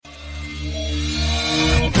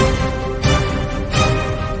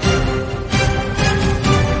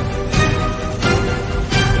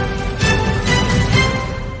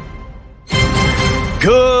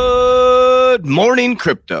morning,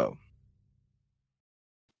 crypto.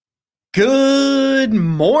 Good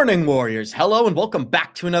morning, warriors. Hello, and welcome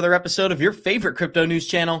back to another episode of your favorite crypto news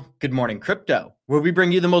channel, Good Morning Crypto, where we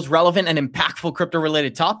bring you the most relevant and impactful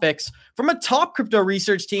crypto-related topics from a top crypto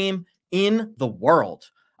research team in the world.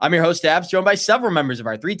 I'm your host, Abs, joined by several members of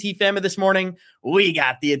our 3T family this morning. We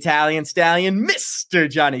got the Italian stallion, Mr.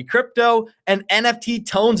 Johnny Crypto, and NFT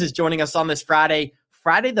Tones is joining us on this Friday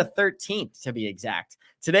the 13th, to be exact.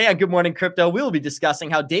 Today on Good Morning Crypto, we will be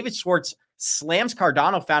discussing how David Schwartz slams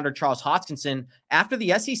Cardano founder Charles Hoskinson after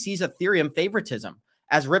the SEC's Ethereum favoritism,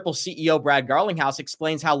 as Ripple CEO Brad Garlinghouse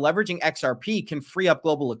explains how leveraging XRP can free up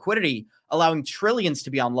global liquidity, allowing trillions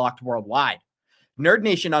to be unlocked worldwide. Nerd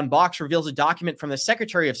Nation Unboxed reveals a document from the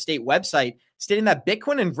Secretary of State website stating that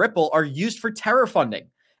Bitcoin and Ripple are used for terror funding.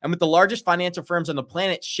 And with the largest financial firms on the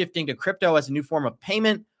planet shifting to crypto as a new form of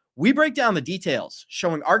payment, we break down the details,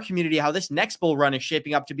 showing our community how this next bull run is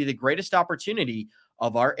shaping up to be the greatest opportunity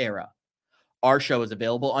of our era. Our show is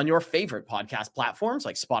available on your favorite podcast platforms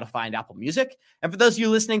like Spotify and Apple Music. And for those of you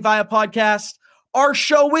listening via podcast, our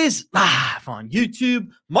show is live on YouTube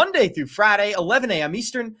Monday through Friday, 11 a.m.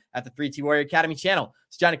 Eastern at the 3T Warrior Academy channel.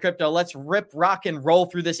 It's Johnny Crypto. Let's rip, rock, and roll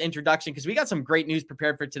through this introduction because we got some great news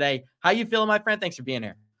prepared for today. How you feeling, my friend? Thanks for being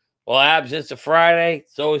here. Well, Abs, it's a Friday.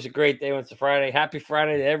 It's always a great day when it's a Friday. Happy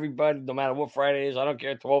Friday to everybody, no matter what Friday it is. I don't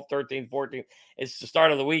care, 12, 13, 14. It's the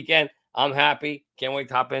start of the weekend. I'm happy. Can't wait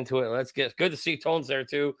to hop into it. Let's get good to see Tones there,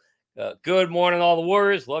 too. Good morning, all the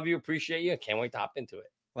Warriors. Love you. Appreciate you. Can't wait to hop into it.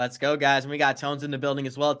 Let's go, guys. And we got Tones in the building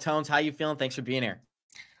as well. Tones, how you feeling? Thanks for being here.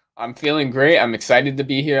 I'm feeling great. I'm excited to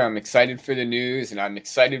be here. I'm excited for the news, and I'm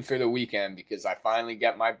excited for the weekend because I finally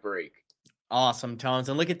get my break. Awesome, Tones.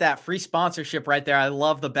 And look at that free sponsorship right there. I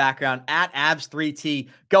love the background at Abs3T.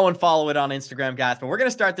 Go and follow it on Instagram, guys. But we're going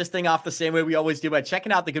to start this thing off the same way we always do by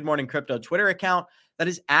checking out the Good Morning Crypto Twitter account. That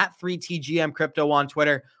is at 3TGM Crypto on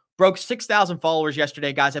Twitter. Broke 6,000 followers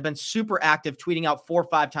yesterday, guys. I've been super active, tweeting out 4 or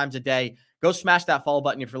 5 times a day. Go smash that follow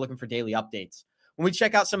button if you're looking for daily updates. When we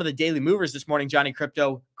check out some of the daily movers this morning, Johnny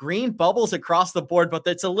Crypto, green bubbles across the board, but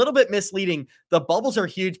that's a little bit misleading. The bubbles are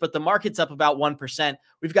huge, but the market's up about 1%.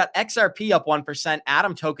 We've got XRP up 1%,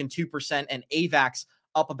 Atom Token 2%, and AVAX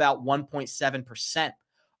up about 1.7%.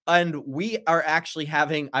 And we are actually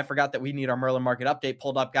having, I forgot that we need our Merlin market update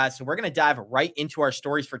pulled up, guys. So we're going to dive right into our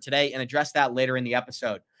stories for today and address that later in the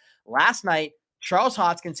episode. Last night, Charles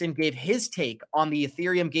Hoskinson gave his take on the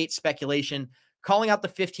Ethereum gate speculation, calling out the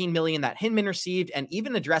 $15 million that Hinman received, and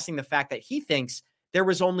even addressing the fact that he thinks there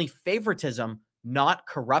was only favoritism, not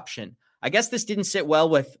corruption. I guess this didn't sit well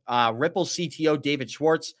with Ripple CTO David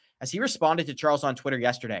Schwartz, as he responded to Charles on Twitter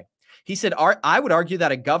yesterday. He said, I would argue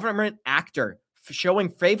that a government actor showing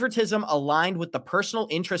favoritism aligned with the personal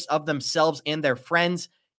interests of themselves and their friends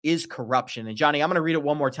is corruption. And Johnny, I'm going to read it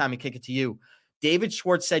one more time and kick it to you. David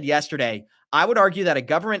Schwartz said yesterday, I would argue that a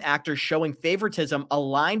government actor showing favoritism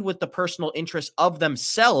aligned with the personal interests of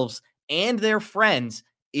themselves and their friends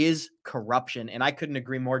is corruption. And I couldn't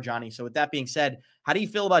agree more, Johnny. So with that being said, how do you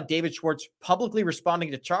feel about David Schwartz publicly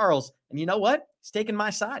responding to Charles? And you know what? He's taking my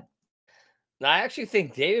side. Now, I actually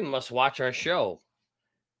think David must watch our show.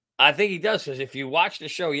 I think he does, because if you watched the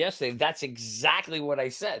show yesterday, that's exactly what I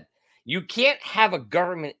said. You can't have a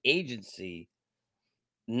government agency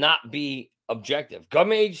not be objective.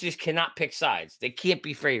 Government agencies cannot pick sides. They can't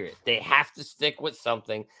be favorite. They have to stick with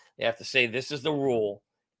something. They have to say, this is the rule,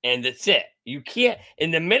 and that's it. You can't,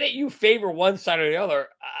 and the minute you favor one side or the other,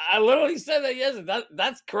 I literally said that yesterday,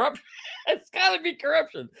 that's corruption. It's got to be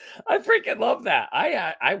corruption. I freaking love that.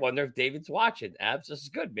 I wonder if David's watching. Abs, this is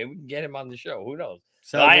good. Maybe we can get him on the show. Who knows?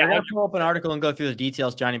 So we're going to pull up an article and go through the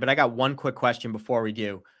details, Johnny, but I got one quick question before we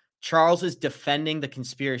do. Charles is defending the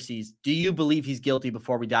conspiracies. Do you believe he's guilty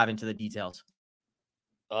before we dive into the details?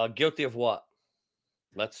 Guilty of what?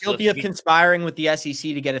 Guilty of conspiring with the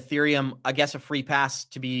SEC to get Ethereum, I guess, a free pass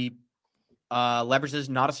to be leveraged as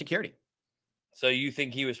not a security. So you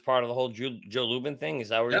think he was part of the whole Joe Lubin thing? Is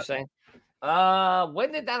that what you're saying?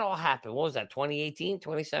 When did that all happen? What was that, 2018,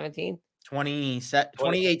 2017?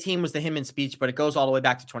 2018 was the Hinman speech, but it goes all the way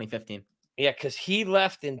back to 2015. Yeah, because he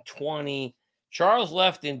left in Charles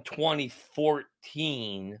left in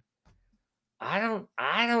 2014. I don't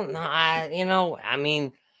know.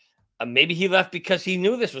 Maybe he left because he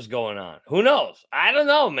knew this was going on. Who knows? I don't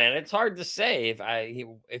know, man. It's hard to say.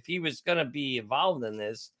 If he was going to be involved in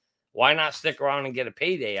this, why not stick around and get a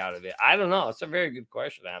payday out of it? I don't know. It's a very good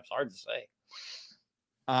question. It's hard to say.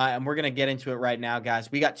 And we're going to get into it right now, guys.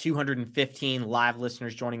 We got 215 live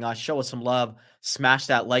listeners joining us. Show us some love. Smash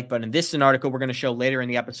that like button. And this is an article we're going to show later in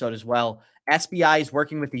the episode as well. SBI is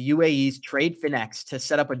working with the UAE's Trade Finex to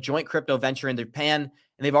set up a joint crypto venture in Japan,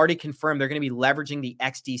 and they've already confirmed they're going to be leveraging the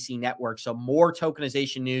XDC network. So more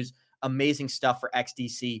tokenization news, amazing stuff for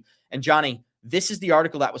XDC. And Johnny, this is the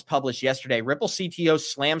article that was published yesterday. Ripple CTO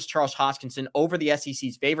slams Charles Hoskinson over the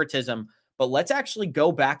SEC's favoritism. But let's actually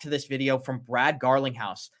go back to this video from Brad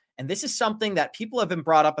Garlinghouse. And this is something that people have been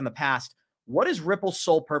brought up in the past. What is Ripple's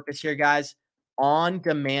sole purpose here, guys?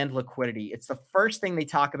 On-demand liquidity. It's the first thing they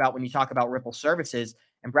talk about when you talk about Ripple services.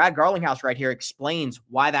 And Brad Garlinghouse right here explains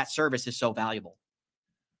why that service is so valuable.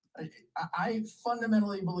 I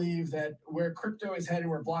fundamentally believe that where crypto is headed,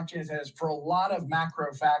 where blockchain is headed, for a lot of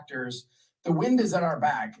macro factors, the wind is at our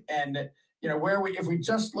back. And if we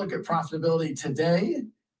just look at profitability today,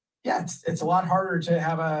 yeah, it's a lot harder to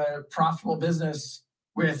have a profitable business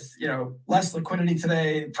with less liquidity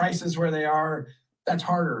today, prices where they are. That's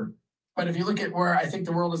harder. But if you look at where I think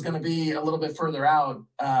the world is going to be a little bit further out,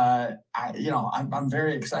 I'm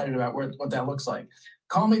very excited about what that looks like.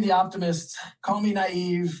 Call me the optimist, call me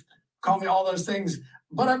naive, call me all those things,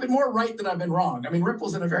 but I've been more right than I've been wrong. I mean,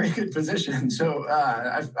 Ripple's in a very good position, so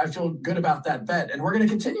I feel good about that bet. And we're going to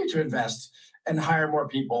continue to invest and hire more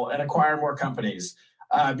people and acquire more companies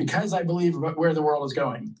because I believe where the world is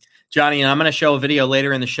going. Johnny, and I'm going to show a video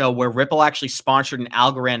later in the show where Ripple actually sponsored an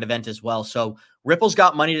Algorand event as well. So Ripple's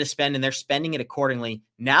got money to spend, and they're spending it accordingly.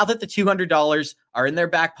 Now that the $200 are in their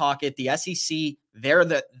back pocket, the SEC, they're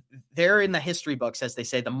in the history books, as they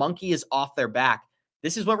say. The monkey is off their back.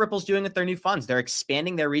 This is what Ripple's doing with their new funds. They're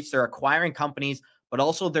expanding their reach. They're acquiring companies, but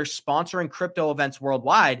also they're sponsoring crypto events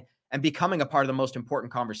worldwide and becoming a part of the most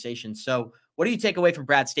important conversations. So what do you take away from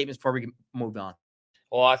Brad's statements before we move on?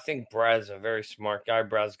 Well, I think Brad's a very smart guy.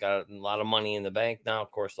 Brad's got a lot of money in the bank now.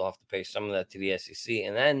 Of course, they'll have to pay some of that to the SEC.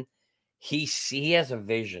 And then he has a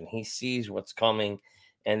vision. He sees what's coming,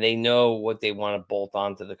 and they know what they want to bolt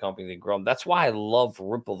onto the company to grow. That's why I love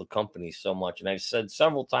Ripple, the company, so much. And I've said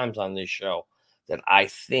several times on this show that I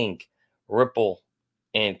think Ripple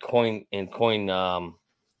and Coinbase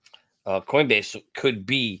could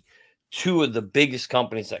be two of the biggest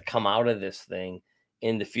companies that come out of this thing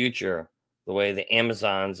in the future. The way the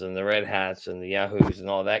Amazons and the Red Hats and the Yahoos and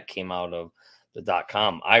all that came out of the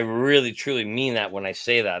 .com. I really, truly mean that when I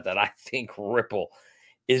say that I think Ripple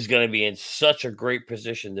is going to be in such a great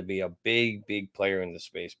position to be a big, big player in the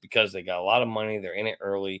space because they got a lot of money. They're in it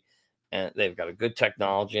early, and they've got a good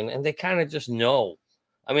technology, and they kind of just know.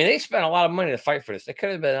 I mean, they spent a lot of money to fight for this. They could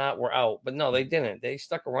have been out, but no, they didn't. They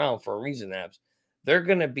stuck around for a reason, Abs. They're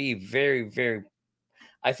going to be very, very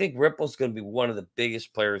I think Ripple's going to be one of the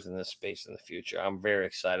biggest players in this space in the future. I'm very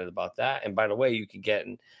excited about that. And by the way, you can get,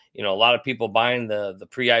 a lot of people buying the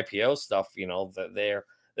pre-IPO stuff, that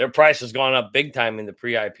their price has gone up big time in the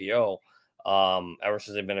pre-IPO ever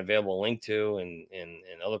since they've been available linked to and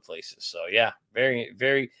other places. So yeah, very,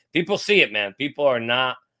 very, people see it, man. People are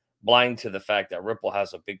not blind to the fact that Ripple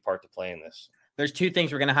has a big part to play in this. There's two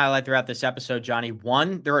things we're going to highlight throughout this episode, Johnny.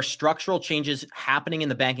 One, there are structural changes happening in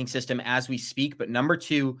the banking system as we speak. But number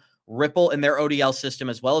two, Ripple and their ODL system,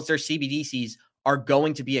 as well as their CBDCs, are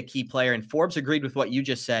going to be a key player. And Forbes agreed with what you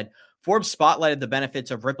just said. Forbes spotlighted the benefits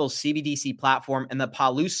of Ripple's CBDC platform and the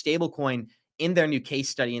Palu stablecoin in their new case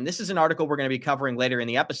study. And this is an article we're going to be covering later in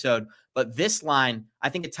the episode. But this line, I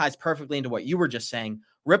think it ties perfectly into what you were just saying.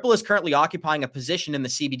 Ripple is currently occupying a position in the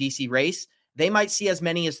CBDC race. They might see as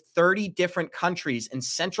many as 30 different countries and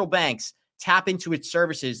central banks tap into its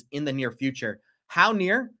services in the near future. How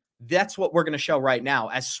near? That's what we're going to show right now.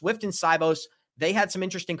 As Swift and Sibos, they had some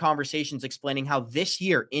interesting conversations explaining how this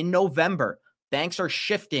year in November, banks are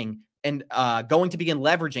shifting and going to begin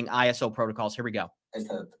leveraging ISO protocols. Here we go. Is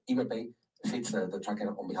that eBay fits the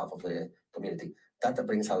tracker on behalf of the community. That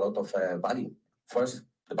brings a lot of value. First,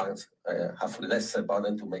 the banks have less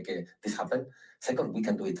burden to make this happen. Second, we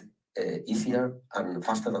can do it easier and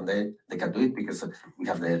faster than they can do it because we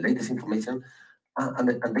have the latest information. And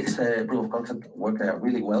this proof of concept worked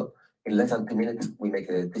really well. In less than 2 minutes, we make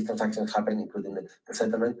these transactions happen, including the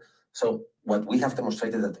settlement. So what we have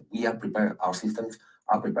demonstrated that we are prepared, our systems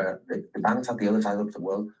are prepared, the banks at the other side of the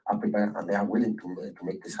world are prepared, and they are willing to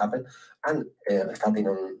make this happen. And starting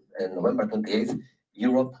on November 28th,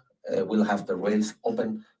 Europe will have the rails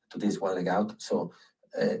open to this one leg out. So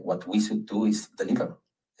what we should do is deliver.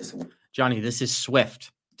 Johnny, this is Swift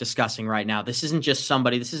discussing right now. This isn't just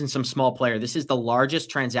somebody. This isn't some small player. This is the largest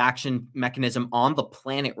transaction mechanism on the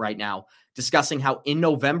planet right now, discussing how in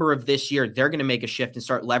November of this year, they're going to make a shift and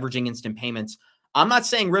start leveraging instant payments. I'm not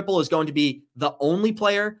saying Ripple is going to be the only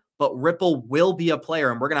player, but Ripple will be a player.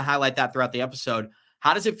 And we're going to highlight that throughout the episode.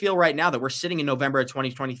 How does it feel right now that we're sitting in November of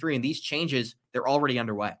 2023 and these changes, they're already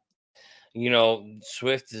underway?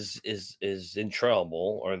 Swift is in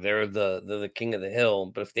trouble, or they're the king of the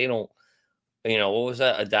hill. But if they don't, what was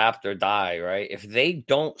that? Adapt or die, right? If they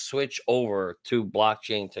don't switch over to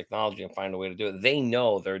blockchain technology and find a way to do it, they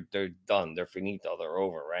know they're done. They're finito. They're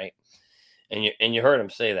over, right? And you heard him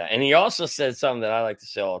say that. And he also said something that I like to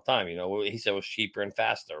say all the time. He said it was cheaper and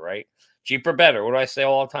faster, right? Cheaper, better. What do I say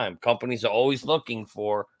all the time? Companies are always looking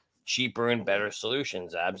for cheaper and better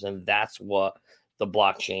solutions, Abs, and that's what the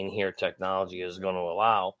blockchain here technology is going to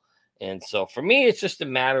allow. And so for me, it's just a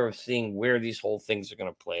matter of seeing where these whole things are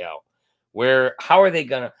going to play out. How are they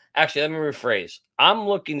going to actually, let me rephrase. I'm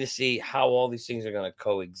looking to see how all these things are going to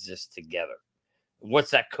coexist together.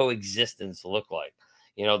 What's that coexistence look like?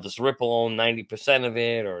 Does Ripple own 90% of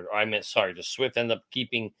it? Does Swift end up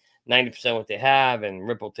keeping 90% what they have and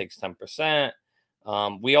Ripple takes 10%?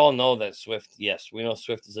 We all know that Swift, yes, we know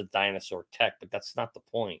Swift is a dinosaur tech, but that's not the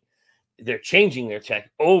point. They're changing their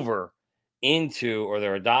tech over into, or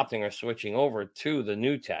they're adopting or switching over to the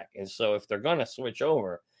new tech. And so if they're going to switch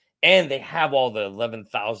over and they have all the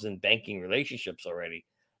 11,000 banking relationships already,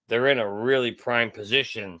 they're in a really prime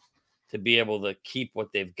position to be able to keep what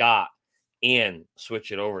they've got and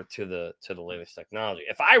switch it over to the latest technology.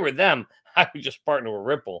 If I were them, I would just partner with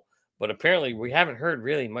Ripple. But apparently we haven't heard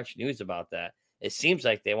really much news about that. It seems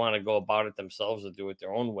like they want to go about it themselves or do it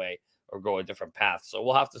their own way or go a different path. So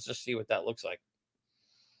we'll have to just see what that looks like.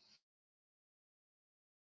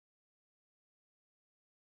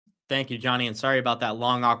 Thank you, Johnny. And sorry about that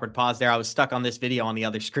long, awkward pause there. I was stuck on this video on the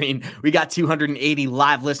other screen. We got 280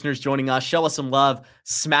 live listeners joining us. Show us some love.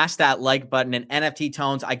 Smash that like button. And NFT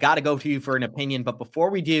Tones, I got to go to you for an opinion. But before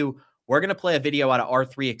we do, we're going to play a video out of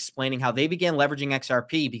R3 explaining how they began leveraging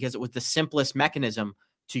XRP because it was the simplest mechanism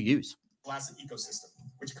to use. Classic ecosystem,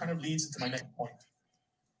 which kind of leads into my next point.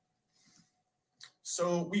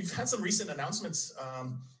 So we've had some recent announcements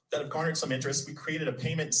that have garnered some interest. We created a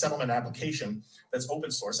payment settlement application that's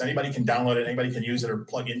open source. Anybody can download it, anybody can use it or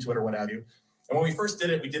plug into it or what have you. And when we first did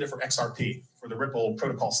it, we did it for XRP, for the Ripple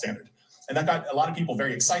protocol standard. And that got a lot of people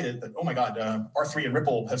very excited that, oh my God, R3 and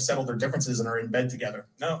Ripple have settled their differences and are in bed together.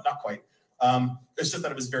 No, not quite. It's just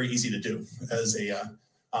that it was very easy to do as a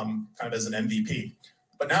kind of as an MVP.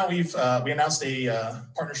 But now we announced a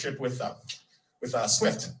partnership with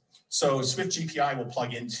Swift. So Swift GPI will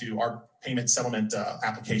plug into our payment settlement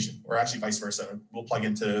application, or actually vice versa. We'll plug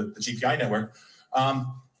into the GPI network. And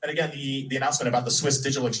again, the announcement about the Swiss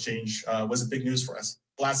digital exchange was a big news for us.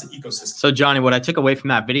 Classic ecosystem. So Johnny, what I took away from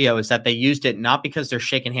that video is that they used it not because they're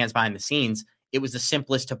shaking hands behind the scenes. It was the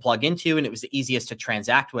simplest to plug into and it was the easiest to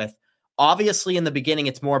transact with. Obviously, in the beginning,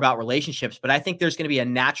 it's more about relationships, but I think there's going to be a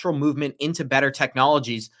natural movement into better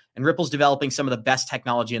technologies, and Ripple's developing some of the best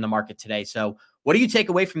technology in the market today. So what do you take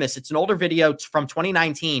away from this? It's an older video from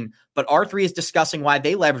 2019, but R3 is discussing why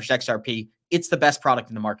they leveraged XRP. It's the best product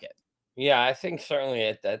in the market. Yeah, I think certainly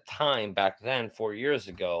at that time back then, 4 years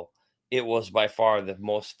ago, it was by far the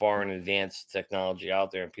most far and advanced technology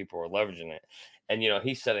out there and people were leveraging it. And,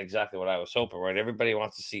 he said exactly what I was hoping, right? Everybody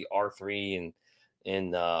wants to see R3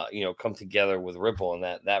 and come together with Ripple, and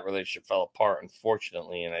that relationship fell apart,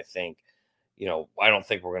 unfortunately. And I think, I don't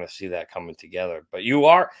think we're going to see that coming together. But you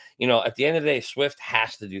are, at the end of the day, Swift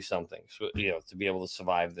has to do something, to be able to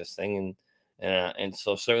survive this thing. And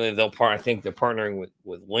so certainly I think they're partnering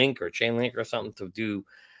with Link or Chainlink or something to do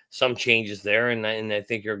some changes there. And I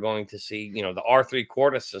think you're going to see, the R3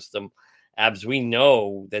 Corda system, Abs, we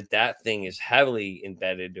know that thing is heavily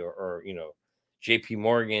embedded or JP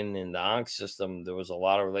Morgan and the Ankh system. There was a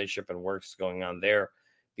lot of relationship and works going on there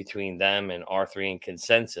between them and R3 and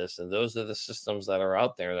Consensus. And those are the systems that are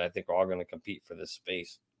out there that I think are all going to compete for this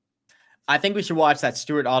space. I think we should watch that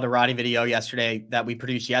Stuart Alderati video yesterday that we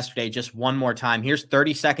produced yesterday just one more time. Here's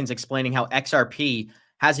 30 seconds explaining how XRP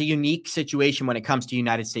has a unique situation when it comes to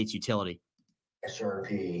United States utility.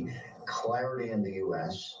 XRP clarity in the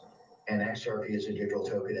U.S., and XRP as a digital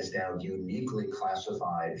token is now uniquely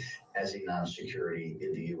classified as a non-security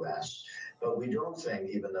in the U.S. But we don't think,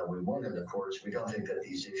 even though we won in the courts, we don't think that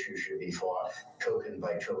these issues should be fought token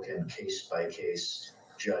by token, case by case,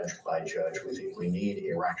 judge by judge. We think we need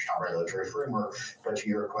a rational regulatory framework. But to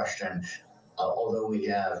your question, although we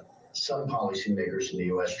have some policymakers in the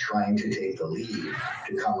U.S. trying to take the lead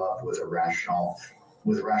to come up with rational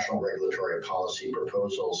regulatory policy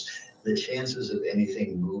proposals, the chances of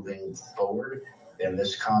anything moving forward in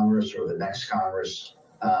this Congress or the next Congress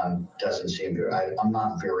doesn't seem good. I'm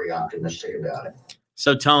not very optimistic about it.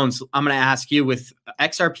 So Tones, I'm going to ask you, with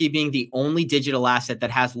XRP being the only digital asset that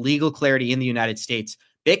has legal clarity in the United States,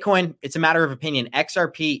 Bitcoin, it's a matter of opinion.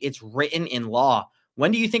 XRP, it's written in law.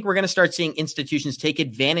 When do you think we're going to start seeing institutions take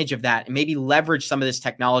advantage of that and maybe leverage some of this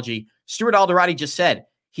technology? Stuart Alderati just said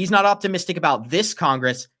he's not optimistic about this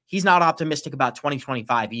Congress. He's not optimistic about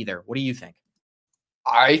 2025 either. What do you think?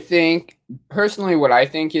 I think personally, what I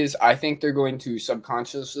think is I think they're going to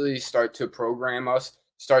subconsciously start to program us,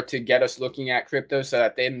 start to get us looking at crypto so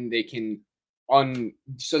that then they can bring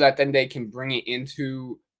it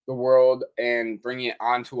into the world and bring it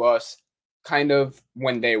onto us kind of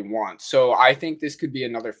when they want. So I think this could be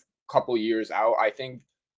another couple years out. I think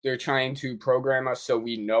they're trying to program us so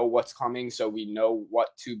we know what's coming, so we know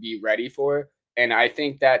what to be ready for. And I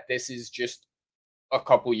think that this is just a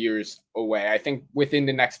couple years away. I think within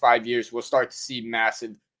the next 5 years, we'll start to see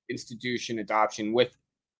massive institution adoption. With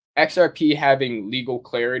XRP having legal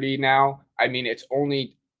clarity now, I mean, it's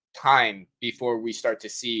only time before we start to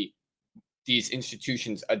see these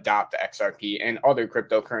institutions adopt the XRP and other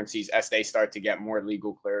cryptocurrencies as they start to get more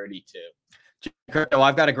legal clarity too. Crypto,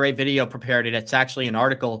 I've got a great video prepared. It's actually an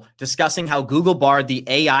article discussing how Google Bard, the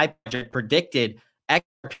AI project, predicted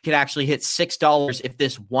XRP could actually hit $6 if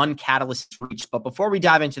this one catalyst is reached. But before we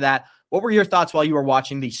dive into that, what were your thoughts while you were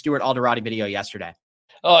watching the Stuart Alderati video yesterday?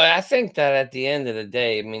 Oh, I think that at the end of the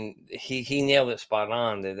day, I mean, he nailed it spot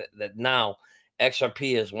on that now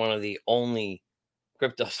XRP is one of the only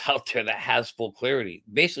cryptos out there that has full clarity.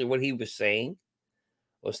 Basically, what he was saying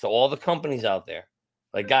was to all the companies out there,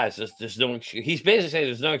 like, guys, there's no excuse. He's basically saying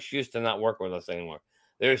there's no excuse to not work with us anymore.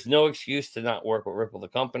 There's no excuse to not work with Ripple, the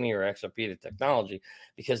company, or XRP, the technology,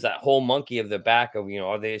 because that whole monkey of the back of,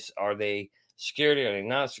 are they security? Are they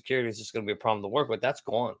not security? Is this going to be a problem to work with? That's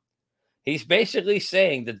gone. He's basically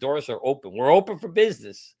saying the doors are open. We're open for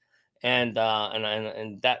business, and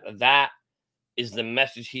that is the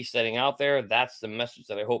message he's setting out there. That's the message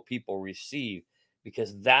that I hope people receive,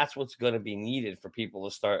 because that's what's going to be needed for people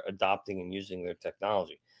to start adopting and using their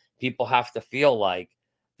technology. People have to feel like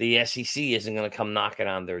the SEC isn't going to come knocking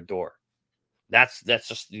on their door. That's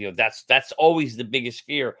just, that's always the biggest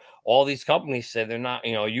fear. All these companies say they're not,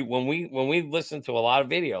 when we listen to a lot of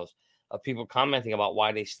videos of people commenting about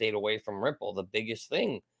why they stayed away from Ripple, the biggest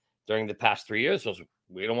thing during the past 3 years was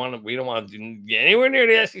we don't want to get anywhere near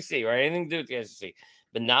the SEC or anything to do with the SEC.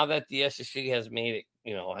 But now that the SEC has made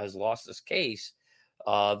it, has lost this case,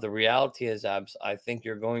 the reality is, I think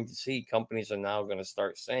you're going to see companies are now going to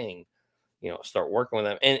start saying, start working with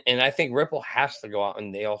them. And I think Ripple has to go out,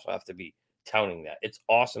 and they also have to be touting that. It's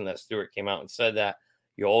awesome that Stuart came out and said that.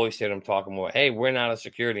 You always hear them talking about, hey, we're not a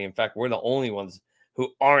security. In fact, we're the only ones who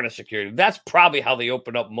aren't a security. That's probably how they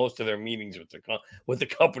open up most of their meetings with the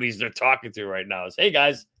companies they're talking to right now is, hey,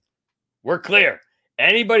 guys, we're clear.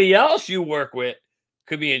 Anybody else you work with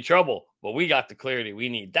could be in trouble, but we got the clarity we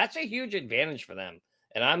need. That's a huge advantage for them.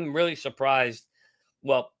 And I'm really surprised.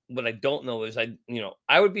 Well, what I don't know is I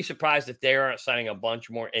would be surprised if they aren't signing a bunch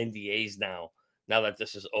more NDAs now that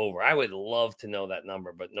this is over. I would love to know that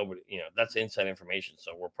number, but nobody, that's inside information.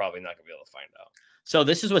 So we're probably not going to be able to find out. So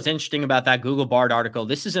this is what's interesting about that Google Bard article.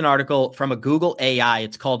 This is an article from a Google AI.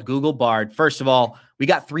 It's called Google Bard. First of all, we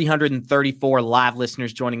got 334 live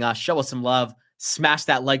listeners joining us. Show us some love. Smash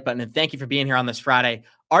that like button. And thank you for being here on this Friday.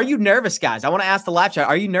 Are you nervous, guys? I want to ask the live chat.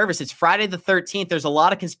 Are you nervous? It's Friday the 13th. There's a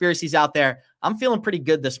lot of conspiracies out there. I'm feeling pretty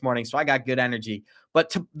good this morning, so I got good energy.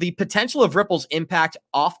 But the potential of Ripple's impact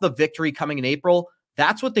off the victory coming in April,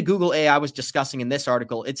 that's what the Google AI was discussing in this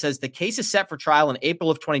article. It says the case is set for trial in April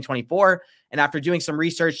of 2024. And after doing some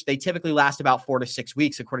research, they typically last about 4 to 6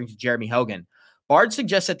 weeks, according to Jeremy Hogan. Bard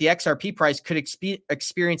suggests that the XRP price could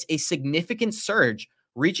experience a significant surge,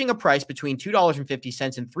 reaching a price between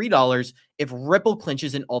 $2.50 and $3 if Ripple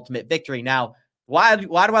clinches an ultimate victory. Now, why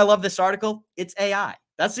do I love this article? It's AI.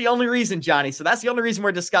 That's the only reason, Johnny. So that's the only reason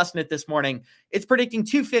we're discussing it this morning. It's predicting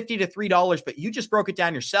 $2.50 to $3, but you just broke it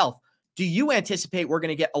down yourself. Do you anticipate we're going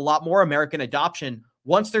to get a lot more American adoption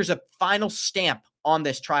once there's a final stamp on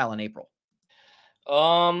this trial in April?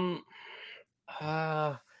 I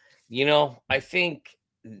think,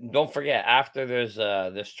 don't forget, after there's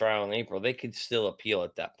this trial in April, they could still appeal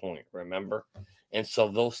at that point, remember? And so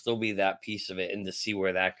there'll still be that piece of it and to see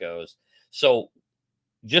where that goes. So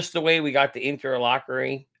just the way we got the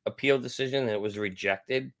interlocutory appeal decision and it was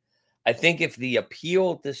rejected, I think if the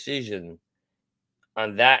appeal decision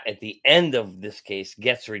on that at the end of this case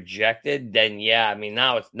gets rejected, then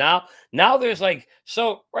now there's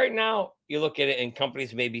so right now you look at it and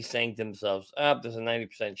companies may be saying to themselves, there's a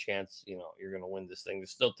 90% chance, you're going to win this thing.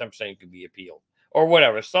 There's still 10% you could be appealed or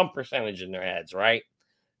whatever, some percentage in their heads, right?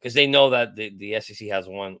 Because they know that the SEC has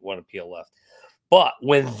one appeal left. But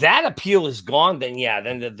when that appeal is gone, then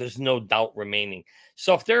there's no doubt remaining.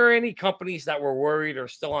 So if there are any companies that were worried or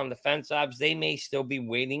still on the fence, they may still be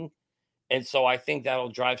waiting And so I think that'll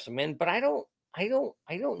drive some in, but I don't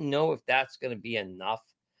know if that's going to be enough.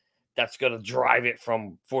 That's going to drive it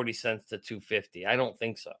from 40 cents to 250. I don't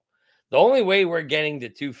think so. The only way we're getting to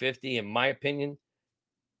 250, in my opinion,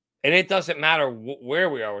 and it doesn't matter where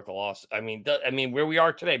we are with the loss. I mean, where we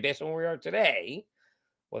are today, based on where we are today,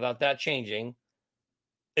 without that changing,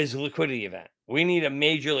 is a liquidity event. We need a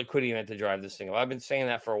major liquidity event to drive this thing up. I've been saying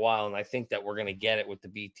that for a while, and I think that we're going to get it with the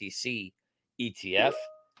BTC ETF.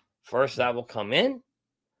 First, that will come in.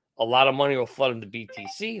 A lot of money will flood into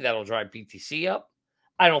BTC. That'll drive BTC up.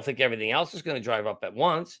 I don't think everything else is going to drive up at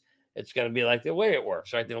once. It's going to be like the way it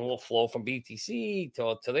works, right? Then a little flow from BTC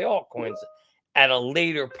to the altcoins at a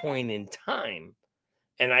later point in time.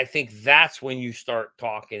 And I think that's when you start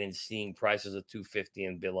talking and seeing prices of 250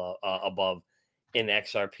 and below, above in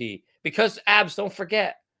XRP. Because abs, don't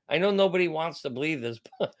forget, I know nobody wants to believe this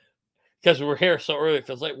because we're here so early. It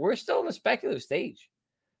feels like we're still in a speculative stage.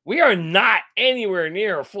 We are not anywhere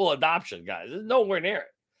near a full adoption, guys. There's nowhere near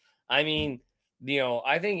it. I mean,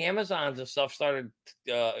 I think Amazon's and stuff started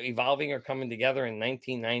evolving or coming together in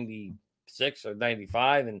 1996 or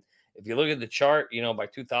 95. And if you look at the chart, by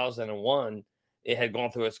 2001, it had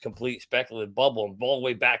gone through its complete speculative bubble and all the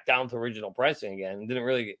way back down to original pricing again. And didn't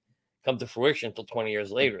really come to fruition until 20 years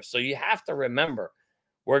later. So you have to remember,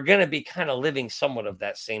 we're going to be kind of living somewhat of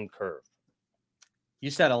that same curve. You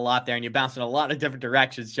said a lot there, and you're bouncing a lot of different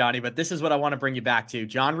directions, Johnny, but this is what I want to bring you back to.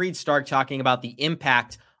 John Reed Stark talking about the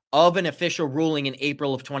impact of an official ruling in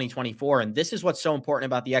April of 2024, and this is what's so important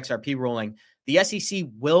about the XRP ruling. The SEC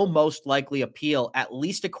will most likely appeal, at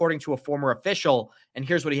least according to a former official, and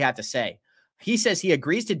here's what he had to say. He says he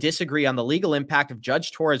agrees to disagree on the legal impact of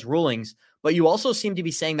Judge Torres' rulings, but you also seem to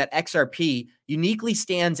be saying that XRP uniquely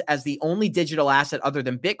stands as the only digital asset other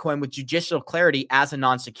than Bitcoin with judicial clarity as a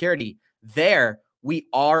non-security. There, we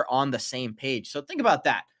are on the same page. So think about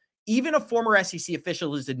that. Even a former SEC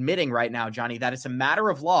official is admitting right now, Johnny, that it's a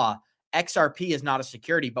matter of law. XRP is not a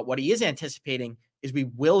security, but what he is anticipating is we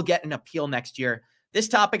will get an appeal next year. This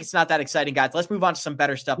topic, it's not that exciting, guys. Let's move on to some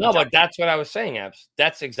better stuff. No, but that's what I was saying, Abs.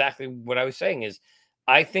 That's exactly what I was saying is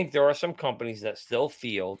I think there are some companies that still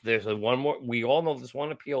feel there's one more. We all know there's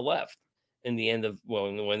one appeal left in the end of,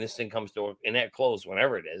 when this thing comes to an net close,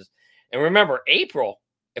 whenever it is. And remember, April,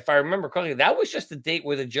 if I remember correctly, that was just a date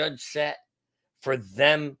where the judge set for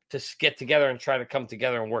them to get together and try to come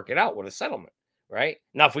together and work it out with a settlement, right?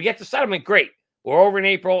 Now, if we get the settlement, great. We're over in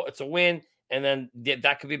April. It's a win. And then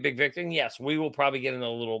that could be a big victory. And yes, we will probably get in a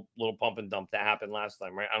little pump and dump that happened last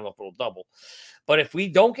time, right? I don't know if it'll double. But if we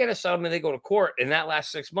don't get a settlement, they go to court and that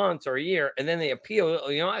lasts 6 months or a year, and then they appeal,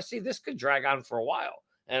 I see this could drag on for a while.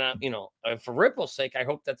 And, for Ripple's sake, I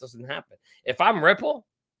hope that doesn't happen. If I'm Ripple,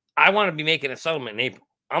 I want to be making a settlement in April.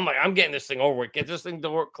 I'm like, I'm getting this thing over with. Get this thing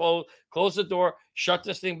door close the door, shut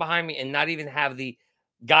this thing behind me, and not even have the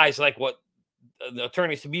guys like what the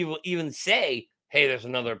attorneys to be able to even say, hey, there's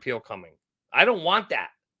another appeal coming. I don't want that.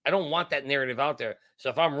 I don't want that narrative out there. So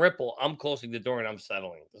if I'm Ripple, I'm closing the door and I'm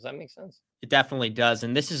settling. Does that make sense? It definitely does.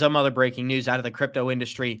 And this is some other breaking news out of the crypto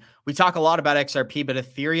industry. We talk a lot about XRP, but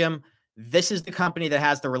Ethereum, this is the company that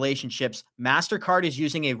has the relationships. MasterCard is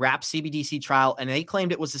using a wrapped CBDC trial, and they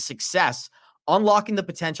claimed it was a success, unlocking the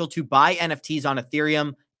potential to buy NFTs on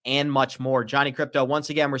Ethereum and much more. Johnny Crypto, once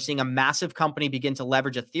again, we're seeing a massive company begin to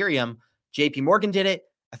leverage Ethereum. JP Morgan did it.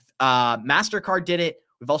 MasterCard did it.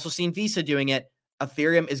 We've also seen Visa doing it.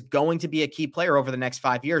 Ethereum is going to be a key player over the next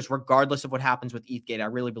 5 years, regardless of what happens with ETHgate. I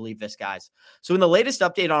really believe this, guys. So in the latest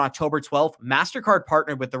update on October 12th, MasterCard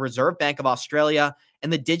partnered with the Reserve Bank of Australia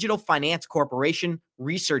and the Digital Finance Corporation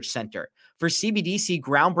Research Center for CBDC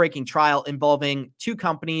groundbreaking trial involving two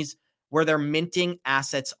companies where they're minting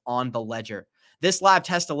assets on the ledger. This lab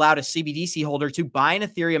test allowed a CBDC holder to buy an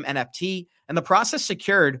Ethereum NFT, and the process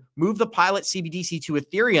secured moved the pilot CBDC to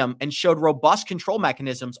Ethereum and showed robust control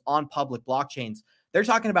mechanisms on public blockchains. They're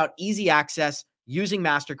talking about easy access using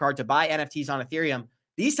MasterCard to buy NFTs on Ethereum.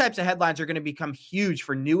 These types of headlines are going to become huge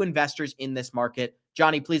for new investors in this market.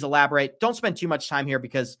 Johnny, please elaborate. Don't spend too much time here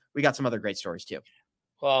because we got some other great stories too.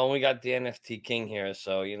 Well, we got the NFT king here,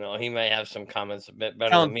 so, he may have some comments a bit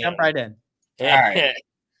better than me. Jump right in. All right.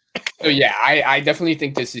 So, yeah, I definitely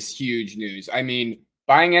think this is huge news. I mean,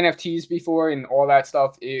 buying NFTs before and all that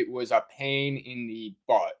stuff, it was a pain in the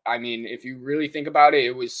butt. I mean, if you really think about it,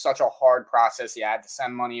 it was such a hard process. You had to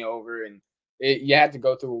send money over and you had to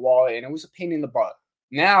go through a wallet, and it was a pain in the butt.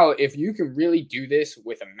 Now, if you can really do this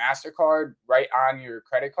with a MasterCard right on your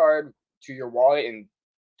credit card to your wallet, and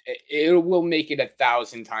it will make it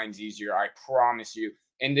 1,000 times easier, I promise you.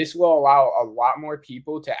 And this will allow a lot more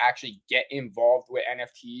people to actually get involved with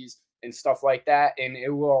NFTs and stuff like that. And it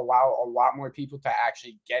will allow a lot more people to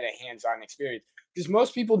actually get a hands-on experience, because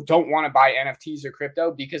most people don't want to buy NFTs or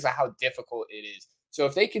crypto because of how difficult it is. So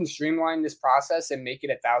if they can streamline this process and make it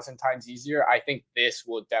 1,000 times easier, I think this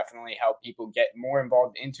will definitely help people get more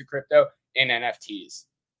involved into crypto and NFTs.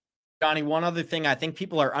 Johnny, one other thing, I think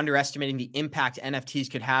people are underestimating the impact NFTs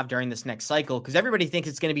could have during this next cycle, because everybody thinks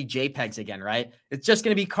it's going to be JPEGs again, right? It's just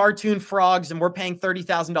going to be cartoon frogs and we're paying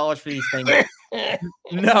 $30,000 for these things.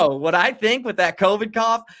 No, what I think with that COVID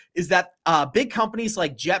cough is that big companies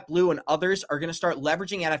like JetBlue and others are going to start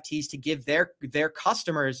leveraging NFTs to give their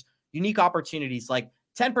customers unique opportunities, like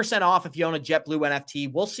 10% off if you own a JetBlue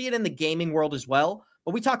NFT. We'll see it in the gaming world as well.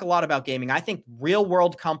 But we talk a lot about gaming. I think real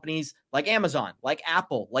world companies like Amazon, like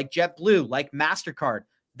Apple, like JetBlue, like MasterCard,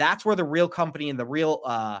 that's where the real company and the real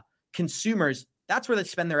consumers, that's where they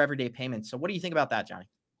spend their everyday payments. So what do you think about that, Johnny?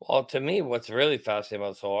 Well, to me, what's really fascinating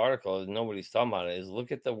about this whole article is nobody's talking about it, is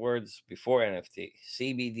look at the words before NFT,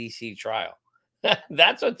 CBDC trial.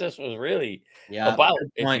 That's what this was really about.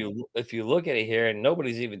 If you look at it here, and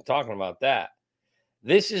nobody's even talking about that,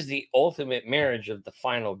 this is the ultimate marriage of the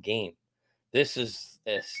final game. This is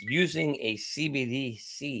using a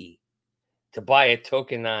CBDC to buy a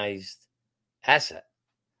tokenized asset.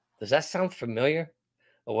 Does that sound familiar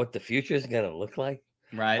of what the future is going to look like?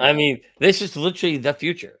 Right. I mean, this is literally the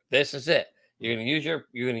future. This is it. You're going to use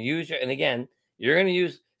your, and again, you're going to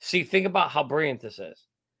use, think about how brilliant this is.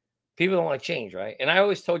 People don't like change, right? And I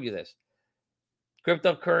always told you this.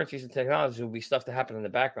 Cryptocurrencies and technology will be stuff that happen in the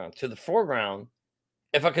background. To the foreground,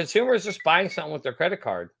 if a consumer is just buying something with their credit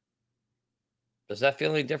card, does that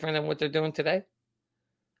feel any different than what they're doing today?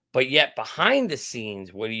 But yet behind the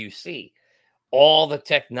scenes, what do you see? All the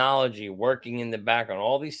technology working in the background,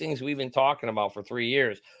 all these things we've been talking about for 3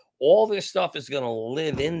 years, all this stuff is going to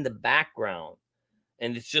live in the background.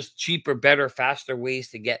 And it's just cheaper, better, faster ways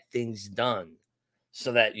to get things done,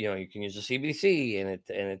 so that, you can use the CBDC and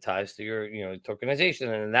it ties to your,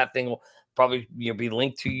 tokenization, and that thing will probably be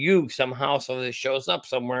linked to you somehow, so that it shows up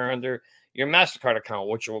somewhere under your MasterCard account,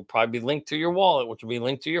 which will probably be linked to your wallet, which will be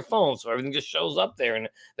linked to your phone. So everything just shows up there, and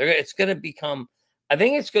it's going to become, I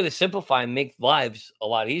think it's going to simplify and make lives a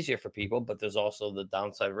lot easier for people. But there's also the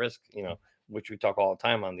downside risk, which we talk all the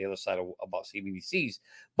time on the other side about CBDCs.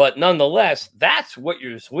 But nonetheless, that's what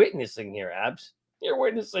you're witnessing here, Abs. You're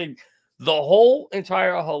witnessing the whole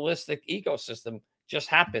entire holistic ecosystem just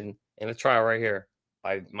happen in a trial right here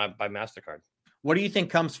by MasterCard. What do you think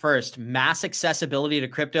comes first? Mass accessibility to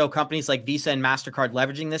crypto, companies like Visa and MasterCard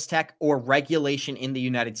leveraging this tech, or regulation in the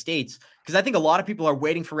United States? Because I think a lot of people are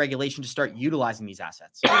waiting for regulation to start utilizing these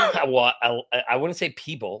assets. Well, I wouldn't say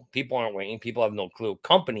people. People aren't waiting. People have no clue.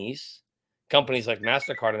 Companies like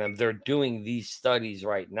MasterCard and them, they're doing these studies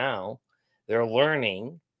right now. They're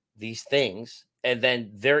learning these things, and then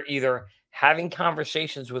they're either having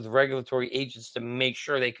conversations with regulatory agents to make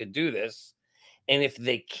sure they could do this. And if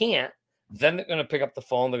they can't, then they're going to pick up the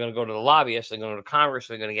phone. They're going to go to the lobbyists. They're going to Congress.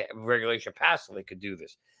 They're going to get regulation passed so they could do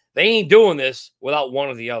this. They ain't doing this without one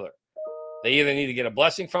or the other. They either need to get a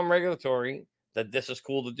blessing from regulatory that this is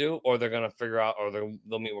cool to do, or they're going to figure out, or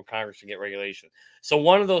they'll meet with Congress to get regulation. So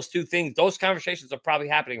one of those two things, those conversations are probably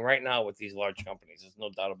happening right now with these large companies. There's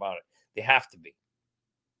no doubt about it. They have to be.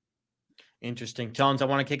 Interesting. Tones, I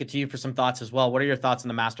want to kick it to you for some thoughts as well. What are your thoughts on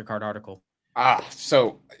the MasterCard article?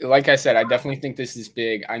 So like I said, I definitely think this is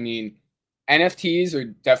big. I mean, NFTs are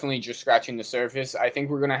definitely just scratching the surface. I think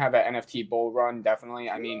we're going to have an NFT bull run, definitely.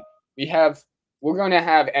 I mean, we're going to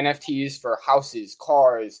have NFTs for houses,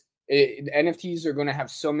 cars. NFTs are going to have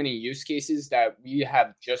so many use cases that we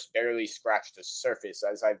have just barely scratched the surface,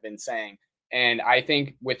 as I've been saying. And I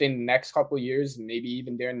think within the next couple of years, maybe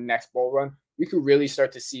even during the next bull run, we could really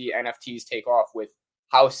start to see NFTs take off with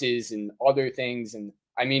houses and other things. And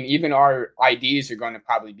I mean, even our IDs are going to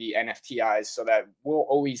probably be NFTIs, so that we'll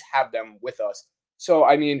always have them with us. So,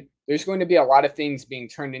 I mean, there's going to be a lot of things being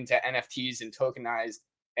turned into NFTs and tokenized.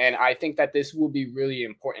 And I think that this will be really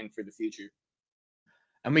important for the future.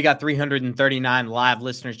 And we got 339 live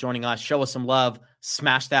listeners joining us. Show us some love.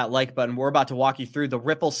 Smash that like button. We're about to walk you through the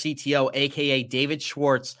Ripple CTO, a.k.a. David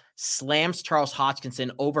Schwartz, slams Charles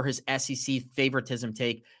Hoskinson over his SEC favoritism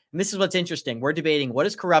take. And this is what's interesting. We're debating what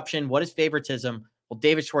is corruption, what is favoritism. Well,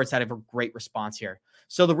 David Schwartz had a great response here.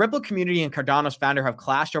 So the Ripple community and Cardano's founder have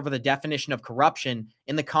clashed over the definition of corruption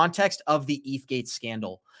in the context of the ETHgate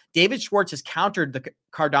scandal. David Schwartz has countered the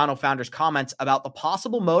Cardano founder's comments about the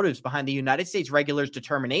possible motives behind the United States regulators'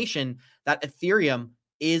 determination that Ethereum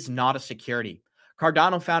is not a security.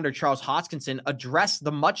 Cardano founder Charles Hoskinson addressed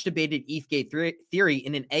the much-debated ETHgate theory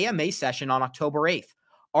in an AMA session on October 8th,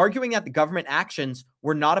 arguing that the government actions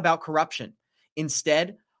were not about corruption.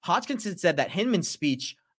 Instead, Hoskinson said that Hinman's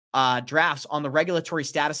speech drafts on the regulatory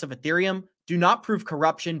status of Ethereum do not prove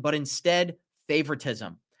corruption, but instead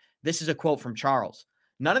favoritism. This is a quote from Charles.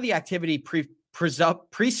 None of the activity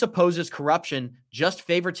presupposes corruption, just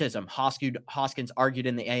favoritism, Hoskins argued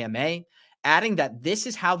in the AMA, adding that this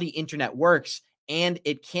is how the internet works and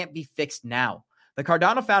it can't be fixed now. The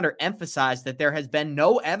Cardano founder emphasized that there has been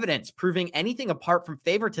no evidence proving anything apart from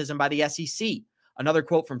favoritism by the SEC. Another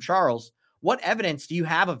quote from Charles, what evidence do you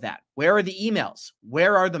have of that? Where are the emails?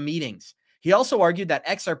 Where are the meetings? He also argued that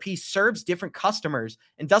XRP serves different customers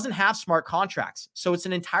and doesn't have smart contracts, so it's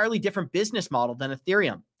an entirely different business model than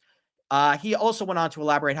Ethereum. He also went on to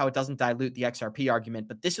elaborate how it doesn't dilute the XRP argument,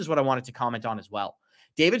 but this is what I wanted to comment on as well.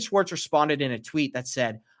 David Schwartz responded in a tweet that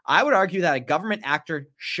said, I would argue that a government actor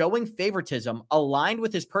showing favoritism aligned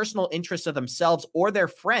with his personal interests of themselves or their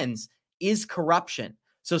friends is corruption.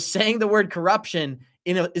 So saying the word corruption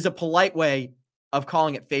is a polite way of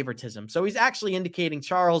calling it favoritism. So he's actually indicating,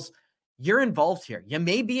 Charles, you're involved here. You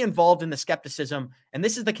may be involved in the skepticism, and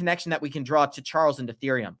this is the connection that we can draw to Charles and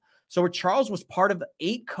Ethereum. So Charles was part of the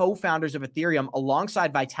 8 co-founders of Ethereum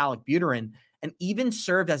alongside Vitalik Buterin, and even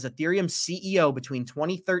served as Ethereum's CEO between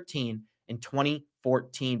 2013 and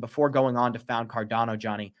 2014 before going on to found Cardano,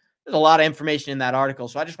 Johnny. There's a lot of information in that article,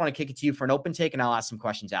 so I just want to kick it to you for an open take, and I'll ask some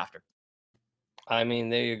questions after. I mean,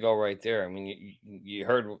 there you go right there. I mean, you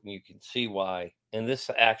heard, you can see why. And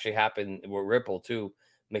this actually happened with Ripple, too.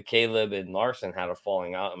 McCaleb and Larson had a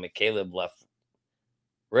falling out, and McCaleb left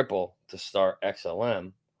Ripple to start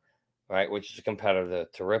XLM, right, which is a competitor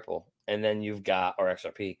to Ripple. And then you've got, or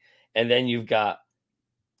XRP, and then you've got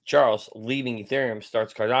Charles leaving Ethereum,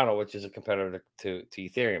 starts Cardano, which is a competitor to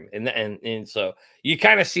Ethereum. And so you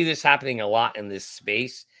kind of see this happening a lot in this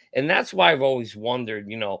space. And that's why I've always wondered,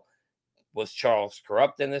 you know, was Charles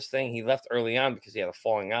corrupt in this thing? He left early on because he had a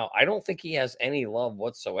falling out. I don't think he has any love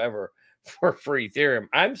whatsoever for Ethereum.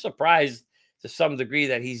 I'm surprised to some degree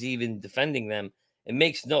that he's even defending them. It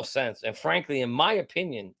makes no sense. And frankly, in my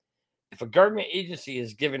opinion, if a government agency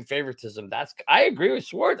is given favoritism, I agree with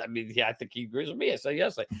Schwartz. I mean, yeah, I think he agrees with me. I said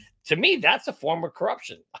yes. To me, that's a form of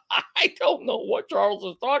corruption. I don't know what Charles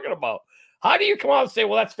is talking about. How do you come out and say,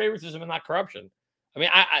 well, that's favoritism and not corruption? I mean,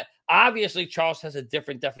 I obviously Charles has a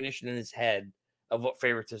different definition in his head of what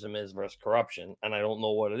favoritism is versus corruption, and I don't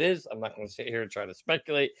know what it is. I'm not going to sit here and try to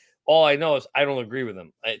speculate. All I know is I don't agree with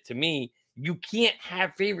him. To me, you can't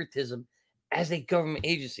have favoritism as a government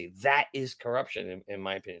agency. That is corruption, in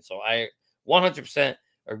my opinion. So I 100%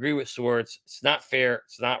 agree with Schwartz. It's not fair.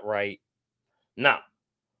 It's not right. Now,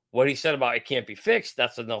 what he said about it can't be fixed,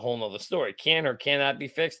 that's a whole nother story. Can or cannot be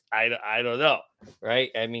fixed? I don't know, right?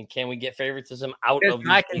 I mean, can we get favoritism out of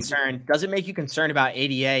my concern? Does it make you concerned about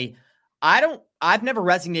ADA? I've never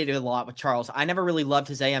resonated a lot with Charles. I never really loved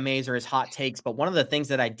his AMAs or his hot takes, but one of the things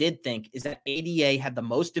that I did think is that ADA had the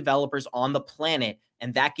most developers on the planet,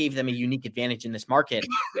 and that gave them a unique advantage in this market.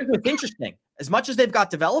 It's interesting. As much as they've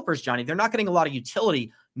got developers, Johnny, they're not getting a lot of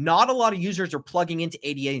utility. Not a lot of users are plugging into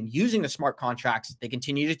ADA and using the smart contracts. They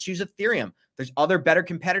continue to choose Ethereum. There's other better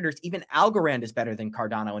competitors. Even Algorand is better than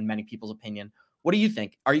Cardano in many people's opinion. What do you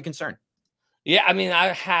think? Are you concerned? Yeah, I mean,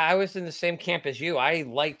 I was in the same camp as you. I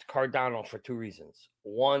liked Cardano for 2 reasons.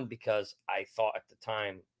 One, because I thought at the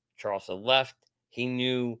time Charles had left, he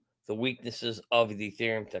knew the weaknesses of the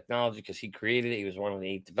Ethereum technology because he created it. He was one of the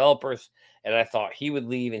 8 developers, and I thought he would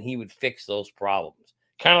leave and he would fix those problems.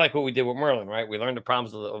 Kind of like what we did with Merlin, right? We learned the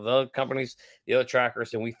problems of the other companies, the other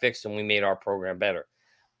trackers, and we fixed them. We made our program better.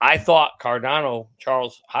 I thought Cardano,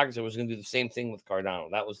 Charles Hoskinson, was going to do the same thing with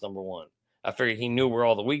Cardano. That was number one. I figured he knew where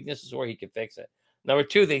all the weaknesses were. He could fix it. Number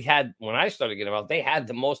two, they had, when I started getting involved, they had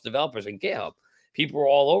the most developers in GitHub. People were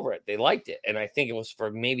all over it. They liked it. And I think it was for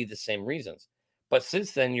maybe the same reasons. But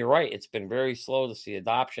since then, you're right. It's been very slow to see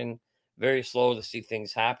adoption, very slow to see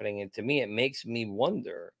things happening. And to me, it makes me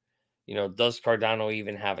wonder, you know, does Cardano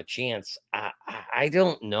even have a chance? I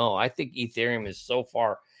don't know. I think Ethereum is so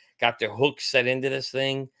far got their hook set into this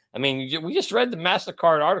thing. I mean, we just read the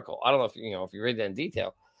MasterCard article. I don't know if you read that in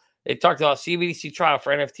detail. They talked about CBDC trial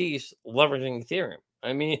for NFTs leveraging Ethereum.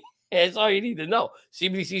 I mean, that's all you need to know.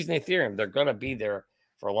 CBDCs and Ethereum, they're going to be there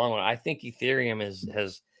for a long time. I think Ethereum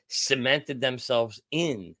has cemented themselves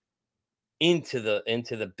into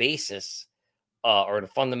the basis or the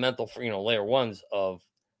fundamental for layer ones of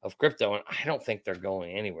crypto, and I don't think they're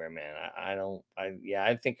going anywhere, man.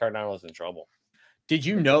 I think Cardano's in trouble. Did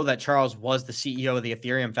you know that Charles was the CEO of the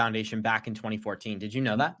Ethereum Foundation back in 2014? Did you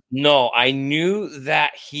know that? No, I knew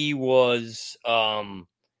that he was.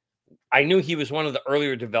 I knew he was one of the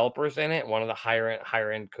earlier developers in it, one of the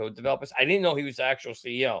higher end code developers. I didn't know he was the actual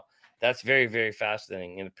CEO. That's very, very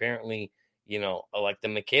fascinating. And apparently, like the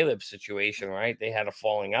McCaleb situation, right? They had a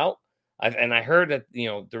falling out. I heard that,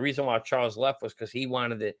 the reason why Charles left was because he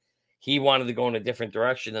wanted to go in a different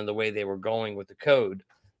direction than the way they were going with the code.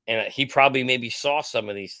 And he probably maybe saw some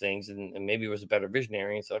of these things and maybe was a better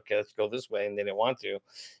visionary and said, okay, let's go this way. And they didn't want to.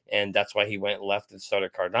 And that's why he went left and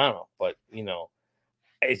started Cardano. But,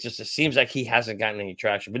 it seems like he hasn't gotten any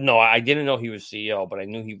traction. But no, I didn't know he was CEO, but I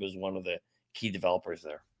knew he was one of the key developers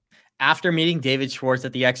there. After meeting David Schwartz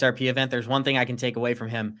at the XRP event, there's one thing I can take away from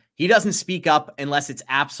him. He doesn't speak up unless it's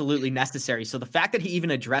absolutely necessary. So the fact that he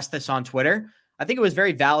even addressed this on Twitter, I think it was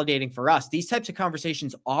very validating for us. These types of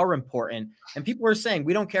conversations are important. And people are saying,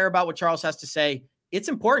 we don't care about what Charles has to say. It's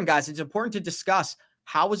important, guys. It's important to discuss,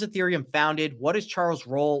 how was Ethereum founded? What is Charles'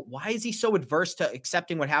 role? Why is he so adverse to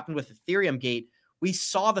accepting what happened with Ethereum Gate? We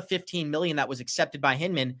saw the 15 million that was accepted by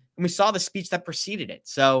Hinman, and we saw the speech that preceded it.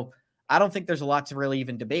 So I don't think there's a lot to really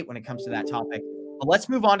even debate when it comes to that topic. But let's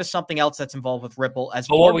move on to something else that's involved with Ripple.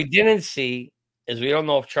 But what we didn't see is we don't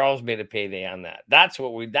know if Charles made a payday on that.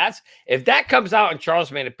 If that comes out and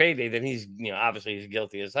Charles made a payday, then he's, obviously he's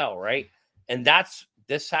guilty as hell, right? And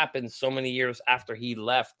this happened so many years after he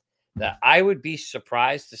left that I would be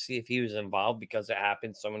surprised to see if he was involved, because it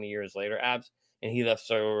happened so many years later, Abs, and he left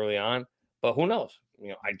so early on. But who knows?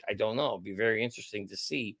 I don't know. It'd be very interesting to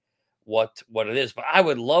see what it is. But I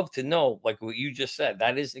would love to know, like what you just said,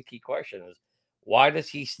 that is the key question, is why does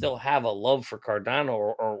he still have a love for Cardano,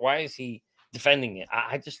 or why is he defending it?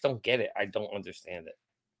 I just don't get it. I don't understand it.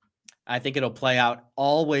 I think it'll play out.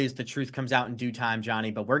 Always the truth comes out in due time, Johnny,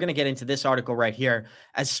 but we're going to get into this article right here.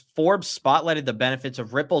 As Forbes spotlighted the benefits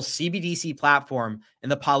of Ripple's CBDC platform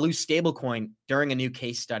and the Palu stablecoin during a new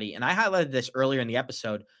case study. And I highlighted this earlier in the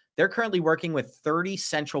episode. They're currently working with 30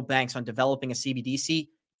 central banks on developing a CBDC.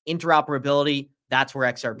 Interoperability, that's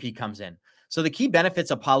where XRP comes in. So the key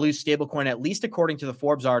benefits of Palu's stablecoin, at least according to the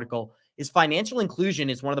Forbes article, is financial inclusion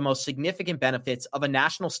is one of the most significant benefits of a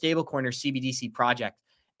national stablecoin or CBDC project.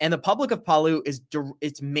 And the public of Palu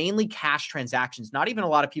it's mainly cash transactions. Not even a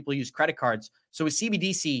lot of people use credit cards. So with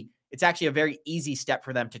CBDC, it's actually a very easy step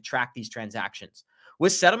for them to track these transactions.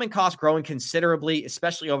 With settlement costs growing considerably,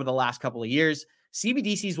 especially over the last couple of years,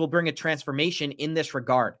 CBDCs will bring a transformation in this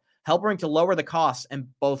regard, helping to lower the costs and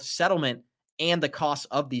both settlement and the costs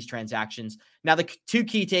of these transactions. Now, the two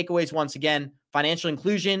key takeaways, once again, financial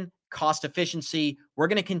inclusion, cost efficiency. We're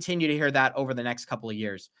going to continue to hear that over the next couple of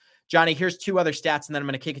years. Johnny, here's two other stats, and then I'm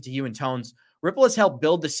going to kick it to you and Tones. Ripple has helped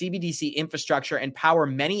build the CBDC infrastructure and power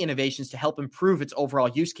many innovations to help improve its overall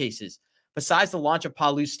use cases. Besides the launch of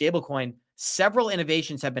Palu's stablecoin, several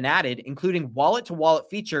innovations have been added, including wallet-to-wallet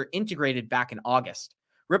feature integrated back in August.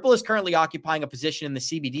 Ripple is currently occupying a position in the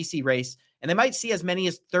CBDC race, and they might see as many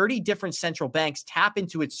as 30 different central banks tap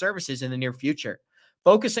into its services in the near future.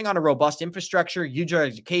 Focusing on a robust infrastructure, user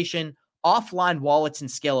education, offline wallets and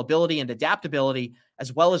scalability and adaptability,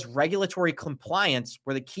 as well as regulatory compliance,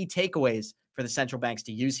 were the key takeaways for the central banks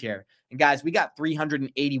to use here. And guys, we got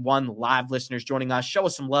 381 live listeners joining us. Show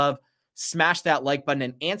us some love. Smash that like button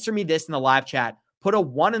and answer me this in the live chat. Put a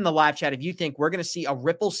 1 in the live chat if you think we're going to see a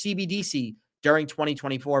Ripple CBDC during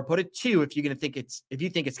 2024. Put a 2 if you think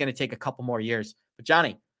it's going to take a couple more years. But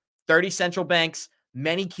Johnny, 30 central banks,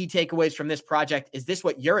 many key takeaways from this project. Is this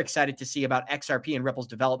what you're excited to see about XRP and Ripple's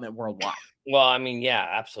development worldwide? Well, I mean, yeah,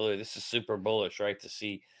 absolutely. This is super bullish, right? To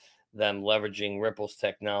see them leveraging Ripple's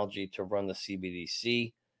technology to run the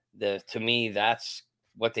CBDC. To me, that's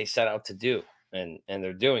what they set out to do, and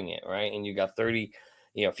they're doing it, right? And you got 30,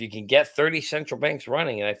 if you can get 30 central banks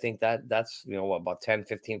running, and I think that's about 10,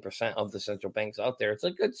 15% of the central banks out there, it's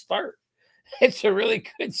a good start. It's a really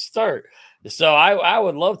good start. So I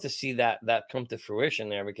would love to see that come to fruition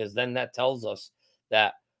there, because then that tells us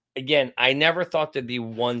that, again, I never thought there'd be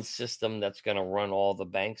one system that's going to run all the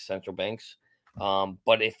banks, central banks.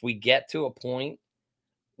 But if we get to a point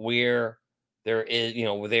where there is,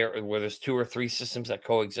 where there's 2 or 3 systems that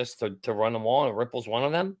coexist to run them all, and Ripple's one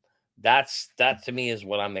of them, that to me is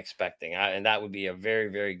what I'm expecting. And that would be a very,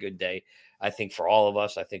 very good day, I think, for all of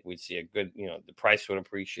us. I think we'd see a good, the price would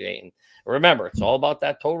appreciate. And remember, it's all about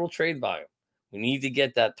that total trade volume. We need to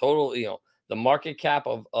get that total, the market cap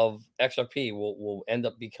of XRP will end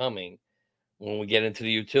up becoming, when we get into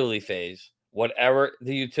the utility phase, whatever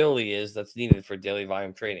the utility is that's needed for daily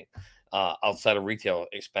volume trading outside of retail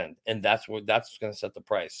expend. And that's going to set the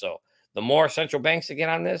price. So the more central banks that get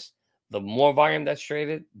on this, the more volume that's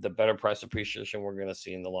traded, the better price appreciation we're going to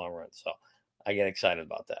see in the long run. So I get excited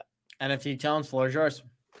about that. NFT Tones, floor is yours.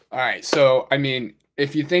 All right. So, I mean,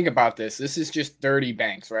 if you think about this is just 30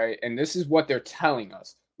 banks, right? And this is what they're telling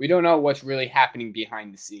us. We don't know what's really happening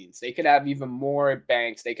behind the scenes. They could have even more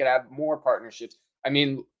banks. They could have more partnerships. I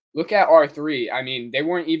mean, look at R3. I mean, they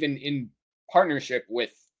weren't even in partnership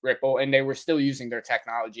with Ripple, and they were still using their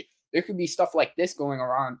technology. There could be stuff like this going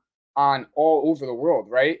around on all over the world,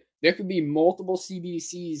 right? There could be multiple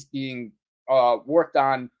CBDCs being worked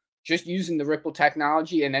on just using the Ripple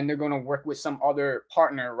technology, and then they're going to work with some other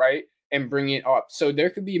partner, right, and bring it up. So there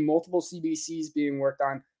could be multiple CBDCs being worked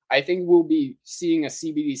on. I think we'll be seeing a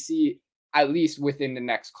CBDC at least within the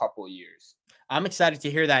next couple of years. I'm excited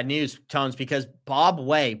to hear that news, Tones, because Bob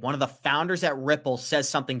Way, one of the founders at Ripple, says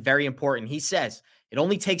something very important. He says it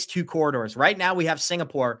only takes 2 corridors. Right now we have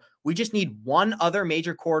Singapore. We just need one other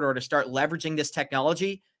major corridor to start leveraging this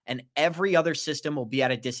technology, and every other system will be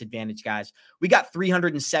at a disadvantage, guys. We got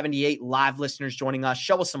 378 live listeners joining us.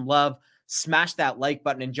 Show us some love. Smash that like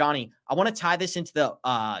button. And Johnny, I want to tie this into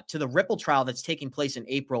the Ripple trial that's taking place in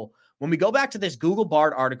April. When we go back to this Google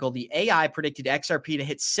Bard article, the AI predicted XRP to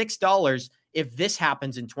hit $6 if this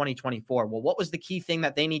happens in 2024. Well, what was the key thing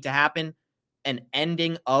that they need to happen? An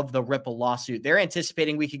ending of the Ripple lawsuit. They're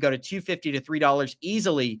anticipating we could go to $2.50 to $3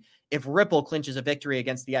 easily if Ripple clinches a victory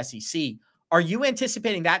against the SEC. Are you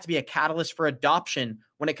anticipating that to be a catalyst for adoption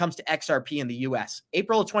when it comes to XRP in the US?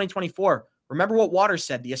 April of 2024, remember what Waters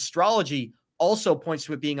said, the astrology also points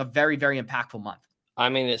to it being a very, very impactful month. I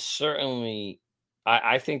mean, it's certainly,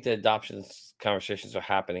 I think the adoption conversations are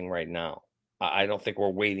happening right now. I don't think we're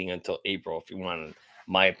waiting until April, if you want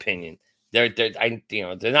my opinion. They're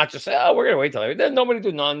not just saying, oh, we're going to wait till April. Nobody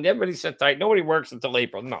do none. Everybody sit tight. Nobody works until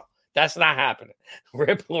April. No, that's not happening.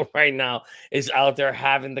 Ripple right now is out there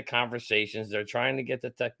having the conversations. They're trying to get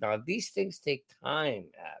the technology. These things take time,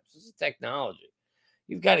 Abs. This is technology.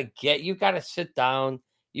 You've got to sit down.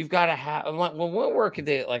 You've got to have, when we're working,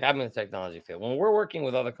 like I'm in the technology field, when we're working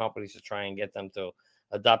with other companies to try and get them to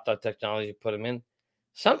adopt our technology, put them in,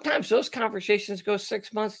 sometimes those conversations go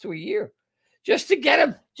 6 months to a year just to get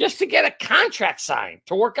a contract signed,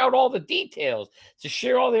 to work out all the details, to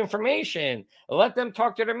share all the information, let them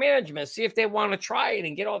talk to their management, see if they want to try it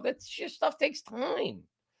and get all that stuff takes time,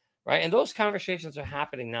 right? And those conversations are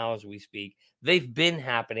happening now as we speak. They've been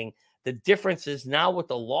happening. The difference is now with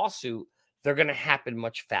the lawsuit, they're going to happen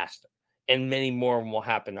much faster, and many more of them will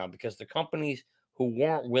happen now because the companies who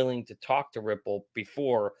weren't willing to talk to Ripple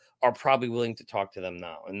before are probably willing to talk to them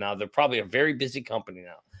now. And now they're probably a very busy company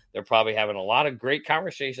now. They're probably having a lot of great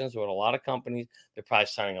conversations with a lot of companies. They're probably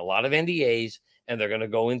signing a lot of NDAs, and they're going to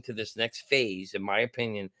go into this next phase, in my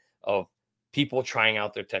opinion, of people trying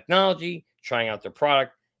out their technology, trying out their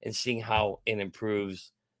product, and seeing how it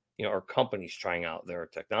improves, or companies trying out their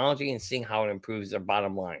technology and seeing how it improves their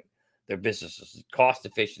bottom line, their businesses, cost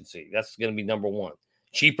efficiency. That's going to be number one.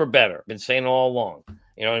 Cheaper, better. Been saying all along.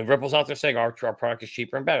 And Ripple's out there saying our product is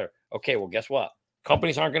cheaper and better. Okay, well, guess what?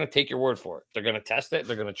 Companies aren't going to take your word for it. They're going to test it.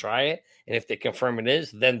 They're going to try it. And if they confirm it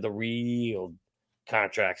is, then the real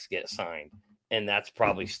contracts get signed. And that's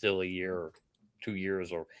probably still a year or 2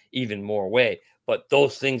 years or even more away. But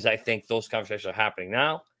those things, I think those conversations are happening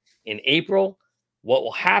now. In April, what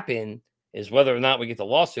will happen is whether or not we get the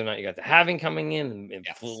lawsuit or not, you got the halving coming in and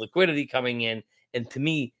liquidity coming in. And to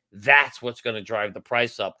me, that's what's going to drive the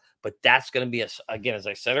price up. But that's going to be, again, as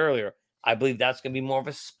I said earlier, I believe that's going to be more of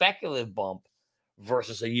a speculative bump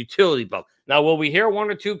versus a utility bump. Now, will we hear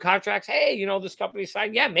 1 or 2 contracts? Hey, this company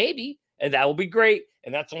signed? Yeah, maybe. And that will be great.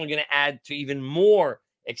 And that's only going to add to even more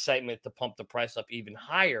excitement to pump the price up even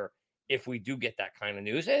higher if we do get that kind of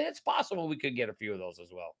news. And it's possible we could get a few of those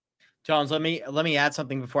as well. Jones, let me add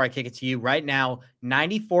something before I kick it to you. Right now,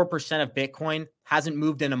 94% of Bitcoin hasn't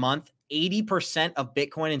moved in a month. 80% of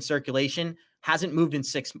Bitcoin in circulation hasn't moved in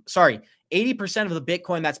 80% of the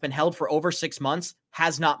Bitcoin that's been held for over 6 months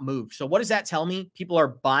has not moved. So what does that tell me? People are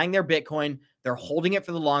buying their Bitcoin. They're holding it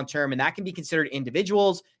for the long term. And that can be considered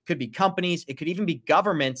individuals, could be companies. It could even be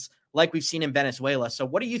governments like we've seen in Venezuela. So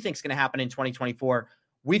what do you think is going to happen in 2024?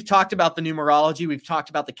 We've talked about the numerology. We've talked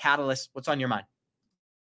about the catalyst. What's on your mind?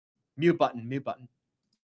 Mute button.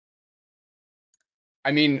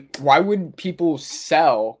 I mean, why would people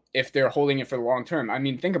sell if they're holding it for the long term? I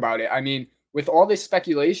mean, think about it. I mean, with all this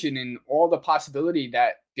speculation and all the possibility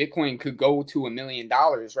that Bitcoin could go to $1 million,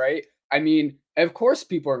 right? I mean, of course,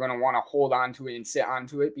 people are going to want to hold on to it and sit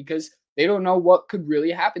onto it because they don't know what could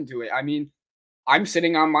really happen to it. I mean, I'm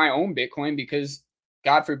sitting on my own Bitcoin because,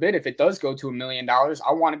 God forbid, if it does go to $1 million,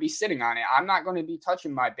 I want to be sitting on it. I'm not going to be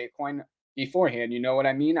touching my Bitcoin beforehand. You know what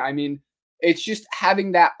I mean? I mean, it's just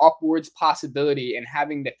having that upwards possibility and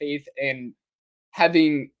having the faith and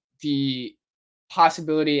having the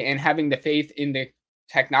possibility and having the faith in the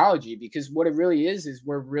technology, because what it really is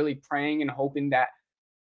we're really praying and hoping that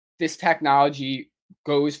this technology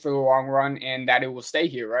goes for the long run and that it will stay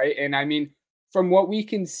here, right? And I mean, from what we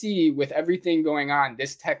can see with everything going on,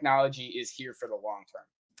 this technology is here for the long term.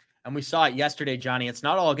 And we saw it yesterday, Johnny. It's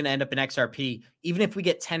not all going to end up in XRP. Even if we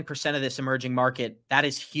get 10% of this emerging market, that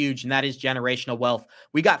is huge, and that is generational wealth.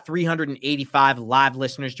 We got 385 live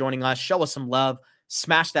listeners joining us. Show us some love.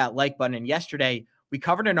 Smash that like button. And yesterday, we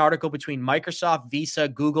covered an article between Microsoft, Visa,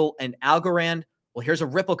 Google, and Algorand. Well, here's a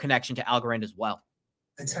Ripple connection to Algorand as well.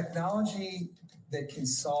 The technology that can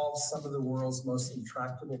solve some of the world's most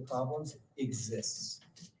intractable problems exists.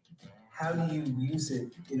 How do you use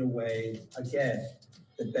it in a way, again,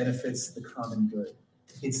 that benefits the common good?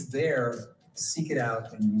 It's there, seek it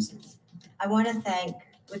out and use it. I want to thank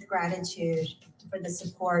with gratitude for the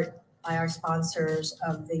support by our sponsors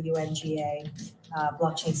of the UNGA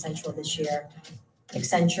Blockchain Central this year.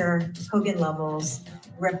 Accenture, Hogan Lovells,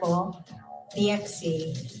 Ripple,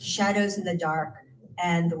 DXC, Shadows in the Dark,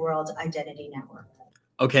 and the World Identity Network.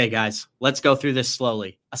 Okay, guys, let's go through this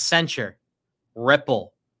slowly. Accenture,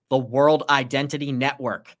 Ripple, the World Identity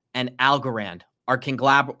Network, and Algorand are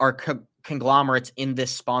conglomerates in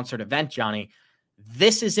this sponsored event, Johnny.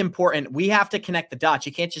 This is important. We have to connect the dots.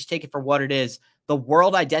 You can't just take it for what it is. The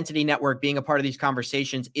World Identity Network being a part of these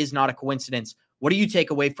conversations is not a coincidence. What do you take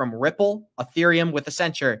away from Ripple, Ethereum with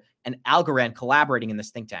Accenture, and Algorand collaborating in this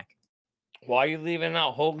think tank? Why are you leaving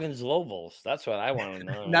out Hogan's Lovells? That's what I want to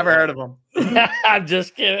know. Never heard of them. I'm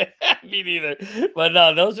just kidding. Me neither. But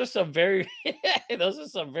no, those are some very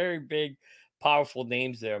big, powerful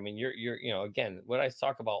names there. I mean, you're again, what I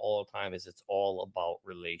talk about all the time is it's all about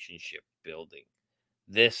relationship building.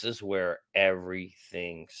 This is where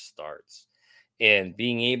everything starts. And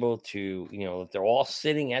being able to, they're all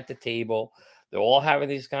sitting at the table, they're all having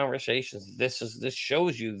these conversations. This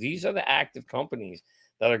shows you these are the active companies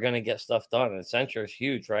that are going to get stuff done. And Accenture is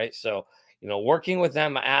huge, right? So, working with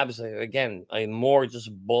them, again, more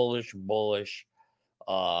just bullish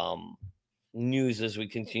news as we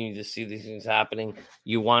continue to see these things happening.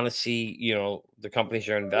 You want to see, the companies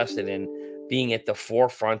you're invested in being at the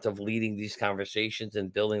forefront of leading these conversations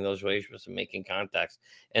and building those relationships and making contacts.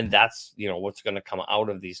 And that's, what's going to come out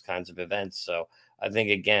of these kinds of events. So I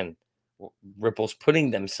think, again, Ripple's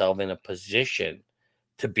putting themselves in a position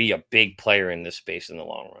to be a big player in this space in the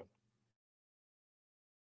long run.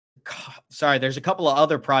 Sorry, there's a couple of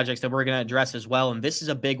other projects that we're going to address as well, and this is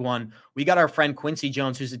a big one. We got our friend Quincy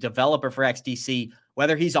Jones, who's a developer for XDC.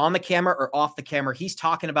 Whether he's on the camera or off the camera, he's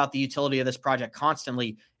talking about the utility of this project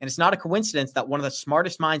constantly, and it's not a coincidence that one of the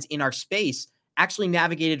smartest minds in our space actually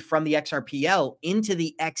navigated from the XRPL into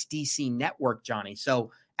the XDC network, Johnny.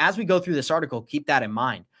 So as we go through this article, keep that in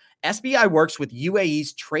mind. SBI works with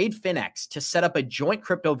UAE's TradeFinex to set up a joint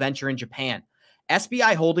crypto venture in Japan.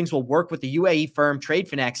 SBI Holdings will work with the UAE firm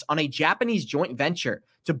TradeFinex on a Japanese joint venture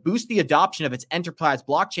to boost the adoption of its enterprise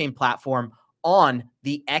blockchain platform on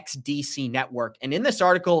the XDC network. And in this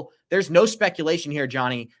article, there's no speculation here,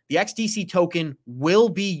 Johnny. The XDC token will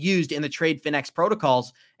be used in the TradeFinex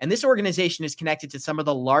protocols, and this organization is connected to some of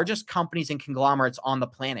the largest companies and conglomerates on the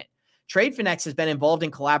planet. TradeFinex has been involved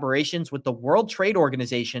in collaborations with the World Trade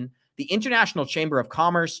Organization, the International Chamber of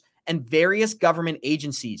Commerce, and various government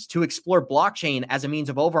agencies to explore blockchain as a means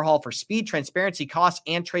of overhaul for speed, transparency, cost,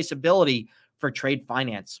 and traceability for trade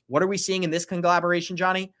finance. What are we seeing in this collaboration,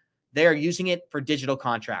 Johnny? They are using it for digital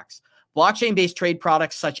contracts. Blockchain-based trade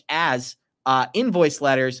products such as invoice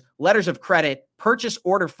letters, letters of credit, purchase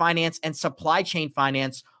order finance, and supply chain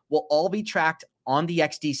finance will all be tracked on the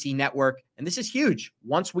XDC network. And this is huge.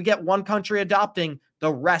 Once we get one country adopting,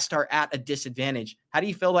 the rest are at a disadvantage. How do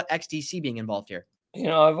you feel about XDC being involved here?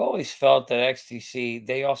 I've always felt that XDC,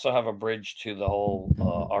 they also have a bridge to the whole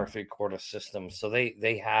R3 quarter system. So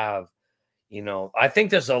they have, I think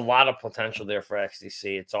there's a lot of potential there for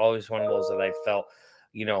XDC. It's always one of those that I felt,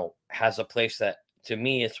 has a place that, to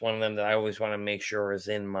me, it's one of them that I always want to make sure is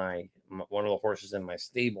in one of the horses in my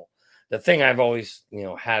stable. The thing I've always,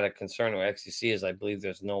 had a concern with XDC is I believe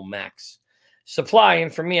there's no max supply.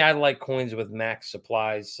 And for me, I like coins with max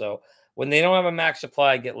supplies. So when they don't have a max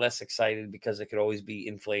supply, I get less excited because it could always be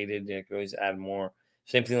inflated and it could always add more.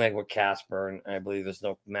 Same thing like with Casper, and I believe there's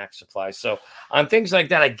no max supply. So on things like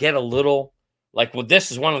that, I get a little like, well,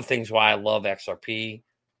 this is one of the things why I love XRP,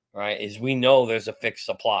 right? Is we know there's a fixed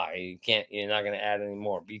supply. You're not going to add any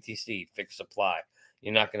more. BTC, fixed supply.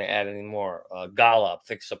 You're not going to add any more. Gala,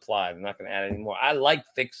 fixed supply. I'm not going to add any more. I like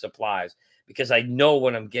fixed supplies because I know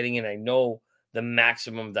what I'm getting in. I know the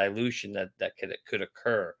maximum dilution that could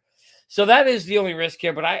occur. So that is the only risk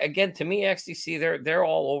here. But to me, XDC, they're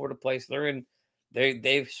all over the place. They're in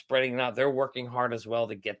They've spreading it out. They're working hard as well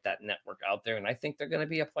to get that network out there. And I think they're going to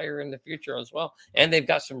be a player in the future as well. And they've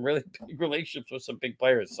got some really big relationships with some big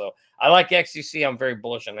players. So I like XDC. I'm very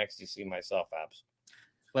bullish on XDC myself, Abs.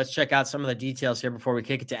 Let's check out some of the details here before we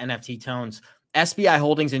kick it to NFT tones. SBI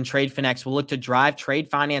Holdings and TradeFinex will look to drive trade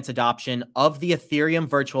finance adoption of the Ethereum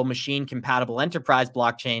virtual machine compatible enterprise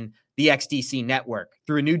blockchain, the XDC network,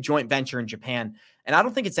 through a new joint venture in Japan. And I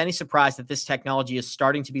don't think it's any surprise that this technology is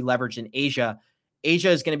starting to be leveraged in Asia. Asia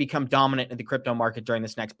is going to become dominant in the crypto market during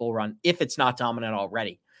this next bull run, if it's not dominant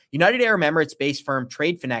already. United Arab Emirates-based firm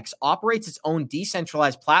TradeFinex operates its own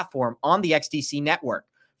decentralized platform on the XDC network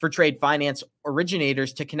for trade finance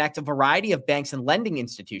originators to connect a variety of banks and lending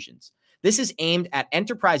institutions. This is aimed at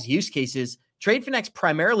enterprise use cases. TradeFinex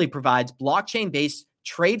primarily provides blockchain-based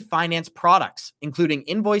trade finance products, including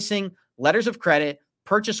invoicing, letters of credit,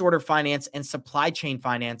 purchase order finance, and supply chain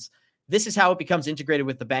finance. This is how it becomes integrated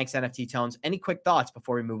with the bank's NFT tones. Any quick thoughts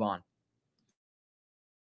before we move on?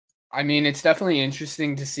 I mean, it's definitely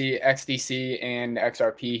interesting to see XDC and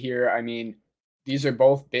XRP here. I mean, these are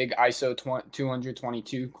both big ISO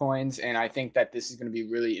 222 coins, and I think that this is going to be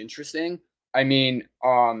really interesting. I mean,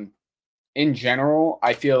 in general,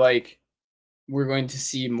 I feel like we're going to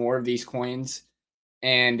see more of these coins,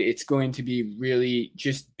 and it's going to be really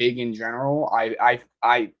just big in general.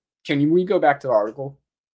 Can we go back to the article?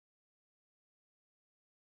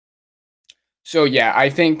 So yeah, I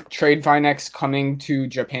think TradeFinex coming to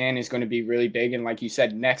Japan is going to be really big, and like you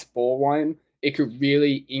said, next bull run, it could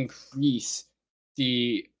really increase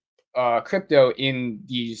the crypto in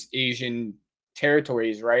these Asian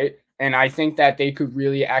territories, right? And I think that they could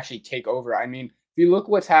really actually take over. I mean, if you look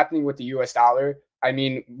what's happening with the US dollar, I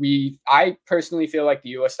mean, I personally feel like the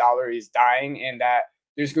US dollar is dying and that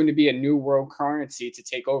there's going to be a new world currency to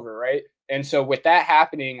take over, right? And so with that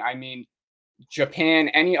happening, I mean, Japan,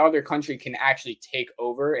 any other country can actually take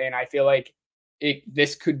over. And I feel like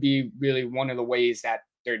this could be really one of the ways that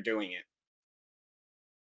they're doing it.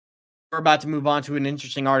 We're about to move on to an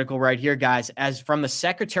interesting article right here, guys, as from the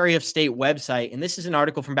Secretary of State website. And this is an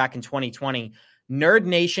article from back in 2020. Nerd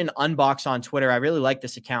Nation Unbox on Twitter. I really like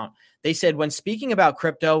this account. They said, when speaking about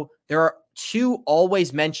crypto, there are two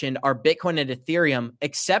always mentioned are Bitcoin and Ethereum,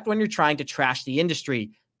 except when you're trying to trash the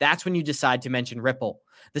industry. That's when you decide to mention Ripple.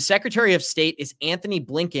 The Secretary of State is Anthony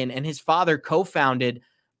Blinken, and his father co-founded.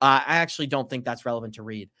 I actually don't think that's relevant to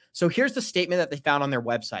read. So here's the statement that they found on their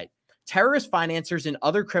website. Terrorist financiers and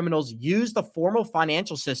other criminals use the formal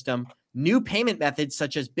financial system, new payment methods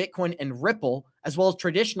such as Bitcoin and Ripple, as well as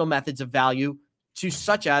traditional methods of value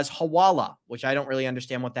such as Hawala, which I don't really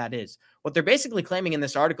understand what that is. What they're basically claiming in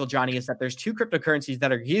this article, Johnny, is that there's two cryptocurrencies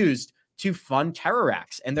that are used to fund terror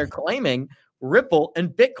acts, and they're claiming Ripple and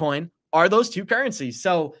Bitcoin are those two currencies.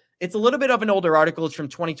 So it's a little bit of an older article. It's from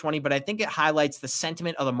 2020, but I think it highlights the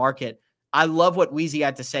sentiment of the market. I love what Wheezy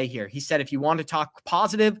had to say here. He said, if you want to talk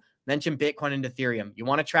positive, mention Bitcoin and Ethereum. You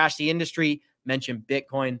want to trash the industry, mention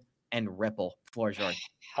Bitcoin and Ripple. Floor is yours.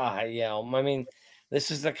 Yeah, I mean,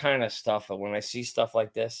 this is the kind of stuff that when I see stuff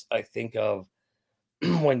like this, I think of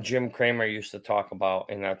when Jim Cramer used to talk about,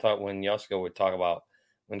 and I thought when Yosko would talk about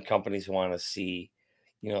when companies want to see,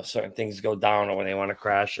 certain things go down or when they want to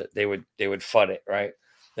crash it, they would FUD it, right?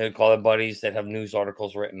 They would call their buddies that have news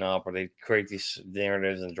articles written up, or they create these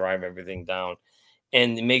narratives and drive everything down.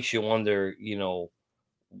 And it makes you wonder,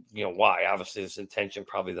 why. Obviously, there's intention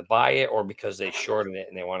probably to buy it or because they shorted it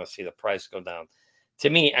and they want to see the price go down. To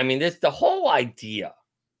me, I mean, this the whole idea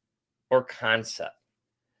or concept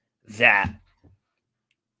that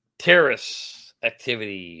terrorist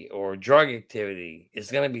activity or drug activity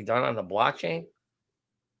is going to be done on the blockchain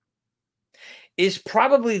is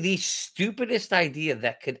probably the stupidest idea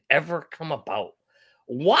that could ever come about.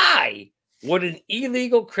 Why would an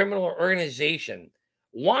illegal criminal organization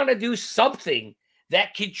want to do something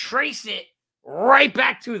that could trace it right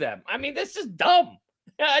back to them? I mean, this is dumb.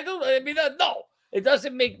 No, it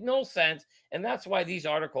doesn't make no sense. And that's why these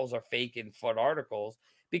articles are fake and FUD articles,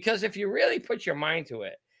 because if you really put your mind to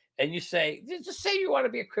it and you say, just say you want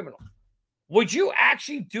to be a criminal, would you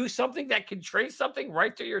actually do something that can trace something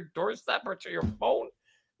right to your doorstep or to your phone?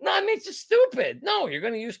 No, I mean, it's just stupid. No, you're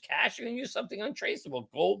going to use cash. You're going to use something untraceable,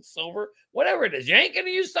 gold, silver, whatever it is. You ain't going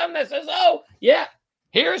to use something that says, oh, yeah,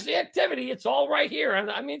 here's the activity. It's all right here.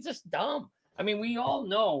 And I mean, it's just dumb. I mean, we all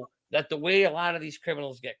know that the way a lot of these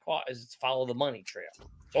criminals get caught is it's follow the money trail.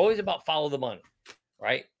 It's always about follow the money,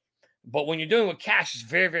 right? But when you're doing with cash, it's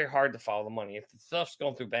very, very hard to follow the money. If the stuff's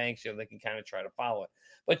going through banks, they can kind of try to follow it.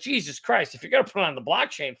 But Jesus Christ, if you're going to put it on the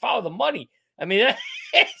blockchain, follow the money. I mean,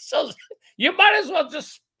 so you might as well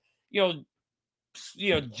just,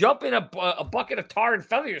 jump in a bucket of tar and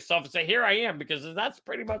feather yourself and say, here I am, because that's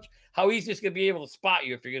pretty much how easy it's going to be able to spot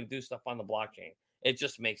you if you're going to do stuff on the blockchain. It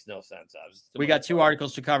just makes no sense. We got 2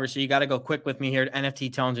 articles to cover, so you got to go quick with me here.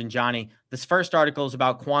 NFT Tones and Johnny. This first article is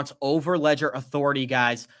about Quant's over ledger authority,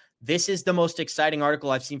 guys. This is the most exciting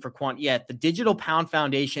article I've seen for Quant yet. The Digital Pound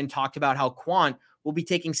Foundation talked about how Quant will be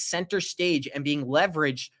taking center stage and being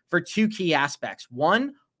leveraged for 2 key aspects.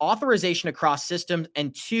 1, authorization across systems,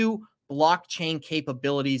 and 2, blockchain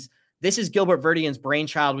capabilities. This is Gilbert Verdian's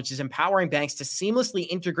brainchild, which is empowering banks to seamlessly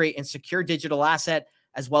integrate and secure digital asset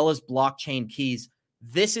as well as blockchain keys.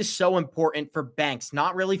 This is so important for banks,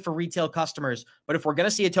 not really for retail customers. But if we're going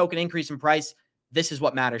to see a token increase in price, this is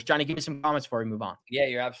what matters. Johnny, give me some comments before we move on. Yeah,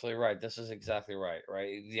 you're absolutely right. This is exactly right.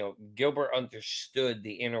 Gilbert understood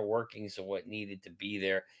the inner workings of what needed to be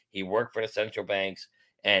there. He worked for the central banks,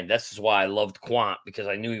 and this is why I loved Quant, because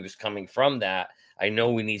I knew he was coming from that. I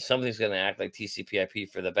know we need something that's going to act like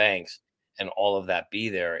TCP/IP for the banks and all of that be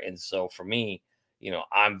there. And so for me,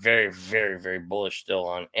 I'm very, very, very bullish still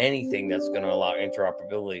on anything that's going to allow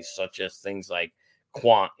interoperability, such as things like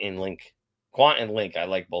Quant and Link. Quant and Link, I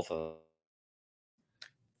like both of them.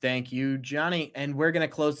 Thank you, Johnny. And we're going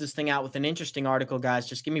to close this thing out with an interesting article, guys.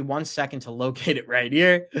 Just give me 1 second to locate it right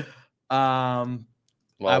here. I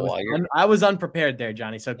was unprepared there,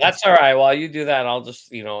 Johnny. So that's all right. While you do that, I'll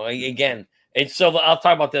just, again, and so I'll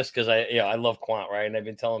talk about this because I love Quant, right? And I've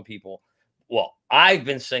been telling people, I've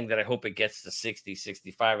been saying that I hope it gets to 60,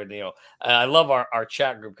 65. And, I love our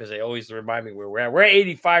chat group because they always remind me where we're at. We're at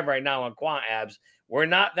 85 right now on Quant Abs. We're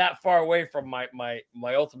not that far away from my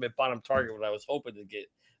ultimate bottom target, what I was hoping to get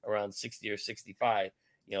around 60 or 65.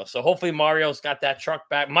 So hopefully Mario's got that truck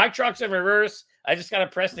back. My truck's in reverse. I just got to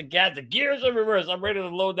press the gas. The gear's in reverse. I'm ready to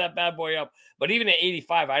load that bad boy up. But even at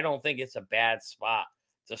 85, I don't think it's a bad spot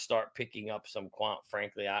to start picking up some Quant.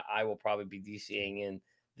 Frankly, I will probably be DCing in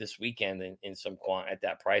this weekend in some Quant at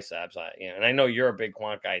that price, Abs. And I know you're a big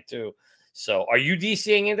Quant guy too. So are you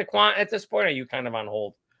DCing into Quant at this point? Or are you kind of on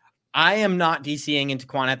hold? I am not DCing into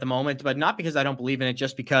Quant at the moment, but not because I don't believe in it,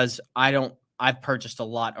 just because I've purchased a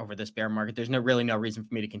lot over this bear market. There's no reason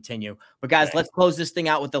for me to continue. But guys, Let's close this thing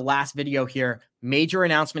out with the last video here. Major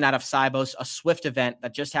announcement out of Sibos, a SWIFT event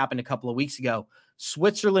that just happened a couple of weeks ago.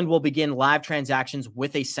 Switzerland will begin live transactions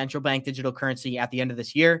with a central bank digital currency at the end of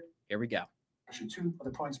this year. Here we go. Actually, 2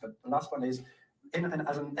 other points, but the last one is, as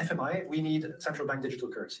an FMI, we need central bank digital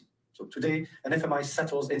currency. So today, an FMI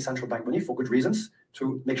settles in central bank money for good reasons,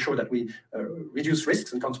 to make sure that we reduce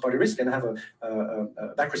risks and counterparty risk and have a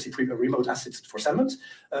accuracy remote assets for settlement.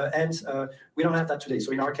 And we don't have that today.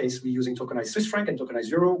 So in our case, we're using tokenized Swiss franc and tokenized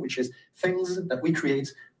euro, which is things that we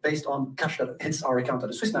create based on cash that hits our account at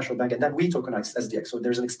the Swiss National Bank, and then we tokenize SDX. So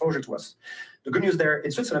there's an exposure to us. The good news there in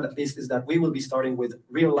Switzerland, at least, is that we will be starting with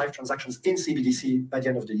real life transactions in CBDC by the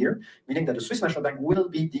end of the year, meaning that the Swiss National Bank will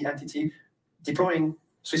be the entity deploying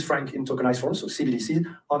Swiss franc in tokenized form, so CBDC,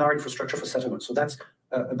 on our infrastructure for settlement. So that's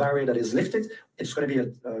a barrier that is lifted. It's going to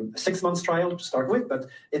be a 6 months trial to start with, but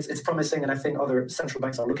it's promising, and I think other central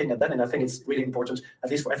banks are looking at that, and I think it's really important, at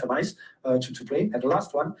least for FMIs, to play. And the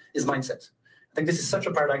last one is mindset. I think this is such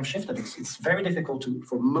a paradigm shift that it's very difficult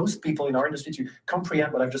for most people in our industry to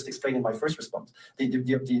comprehend what I've just explained in my first response,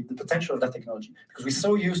 the potential of that technology. Because we're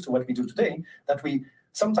so used to what we do today that we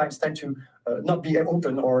sometimes tend to not be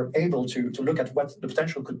open or able to look at what the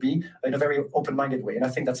potential could be in a very open-minded way. And I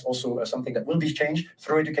think that's also something that will be changed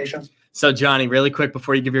through education. So Johnny, really quick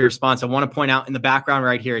before you give your response, I want to point out in the background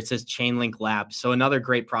right here, it says Chainlink Labs. So another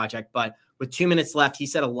great project, but with 2 minutes left, he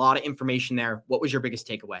said a lot of information there. What was your biggest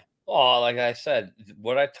takeaway? Oh, like I said,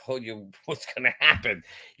 what I told you what's going to happen.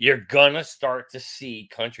 You're going to start to see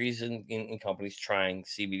countries and companies trying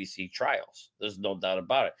CBDC trials. There's no doubt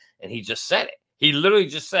about it. And he just said it. He literally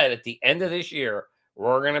just said at the end of this year,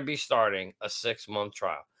 we're going to be starting a 6-month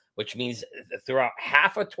trial, which means throughout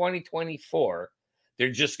half of 2024, they're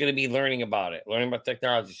just going to be learning about it, learning about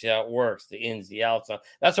technology, see how it works, the ins, the outs.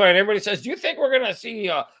 That's why everybody says, do you think we're going to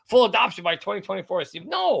see full adoption by 2024? Steve,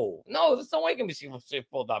 no, there's no way going to see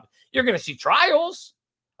full adoption. You're going to see trials.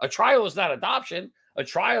 A trial is not adoption. A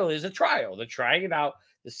trial is a trial. They're trying it out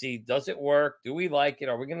to see, does it work? Do we like it?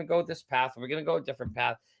 Are we going to go this path? Are we going to go a different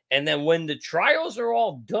path? And then when the trials are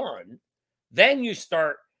all done, then you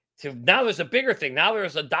start to, now there's a bigger thing. Now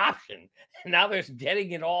there's adoption. Now there's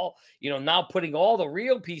getting it all, now putting all the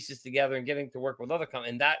real pieces together and getting to work with other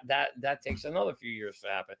companies. And that takes another few years to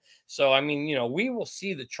happen. So, I mean, we will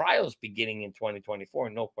see the trials beginning in 2024,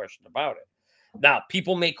 no question about it. Now,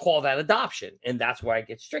 people may call that adoption, and that's why it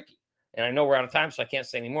gets tricky. And I know we're out of time, so I can't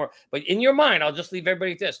say anymore. But in your mind, I'll just leave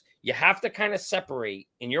everybody with this. You have to kind of separate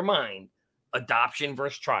in your mind adoption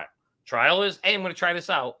versus trial. Trial is, hey, I'm going to try this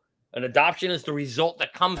out. An adoption is the result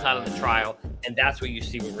that comes out of the trial, and that's what you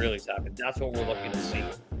see what really is happening. That's what we're looking to see.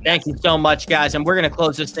 Thank you so much, guys. And we're going to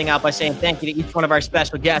close this thing out by saying thank you to each one of our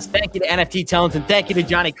special guests. Thank you to NFT Tones, and thank you to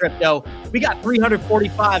Johnny Crypto. We got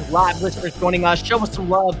 345 live listeners joining us. Show us some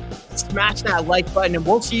love. Smash that like button, and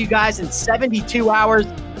we'll see you guys in 72 hours.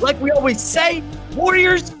 Like we always say,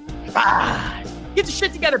 Warriors, get your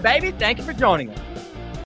shit together, baby. Thank you for joining us.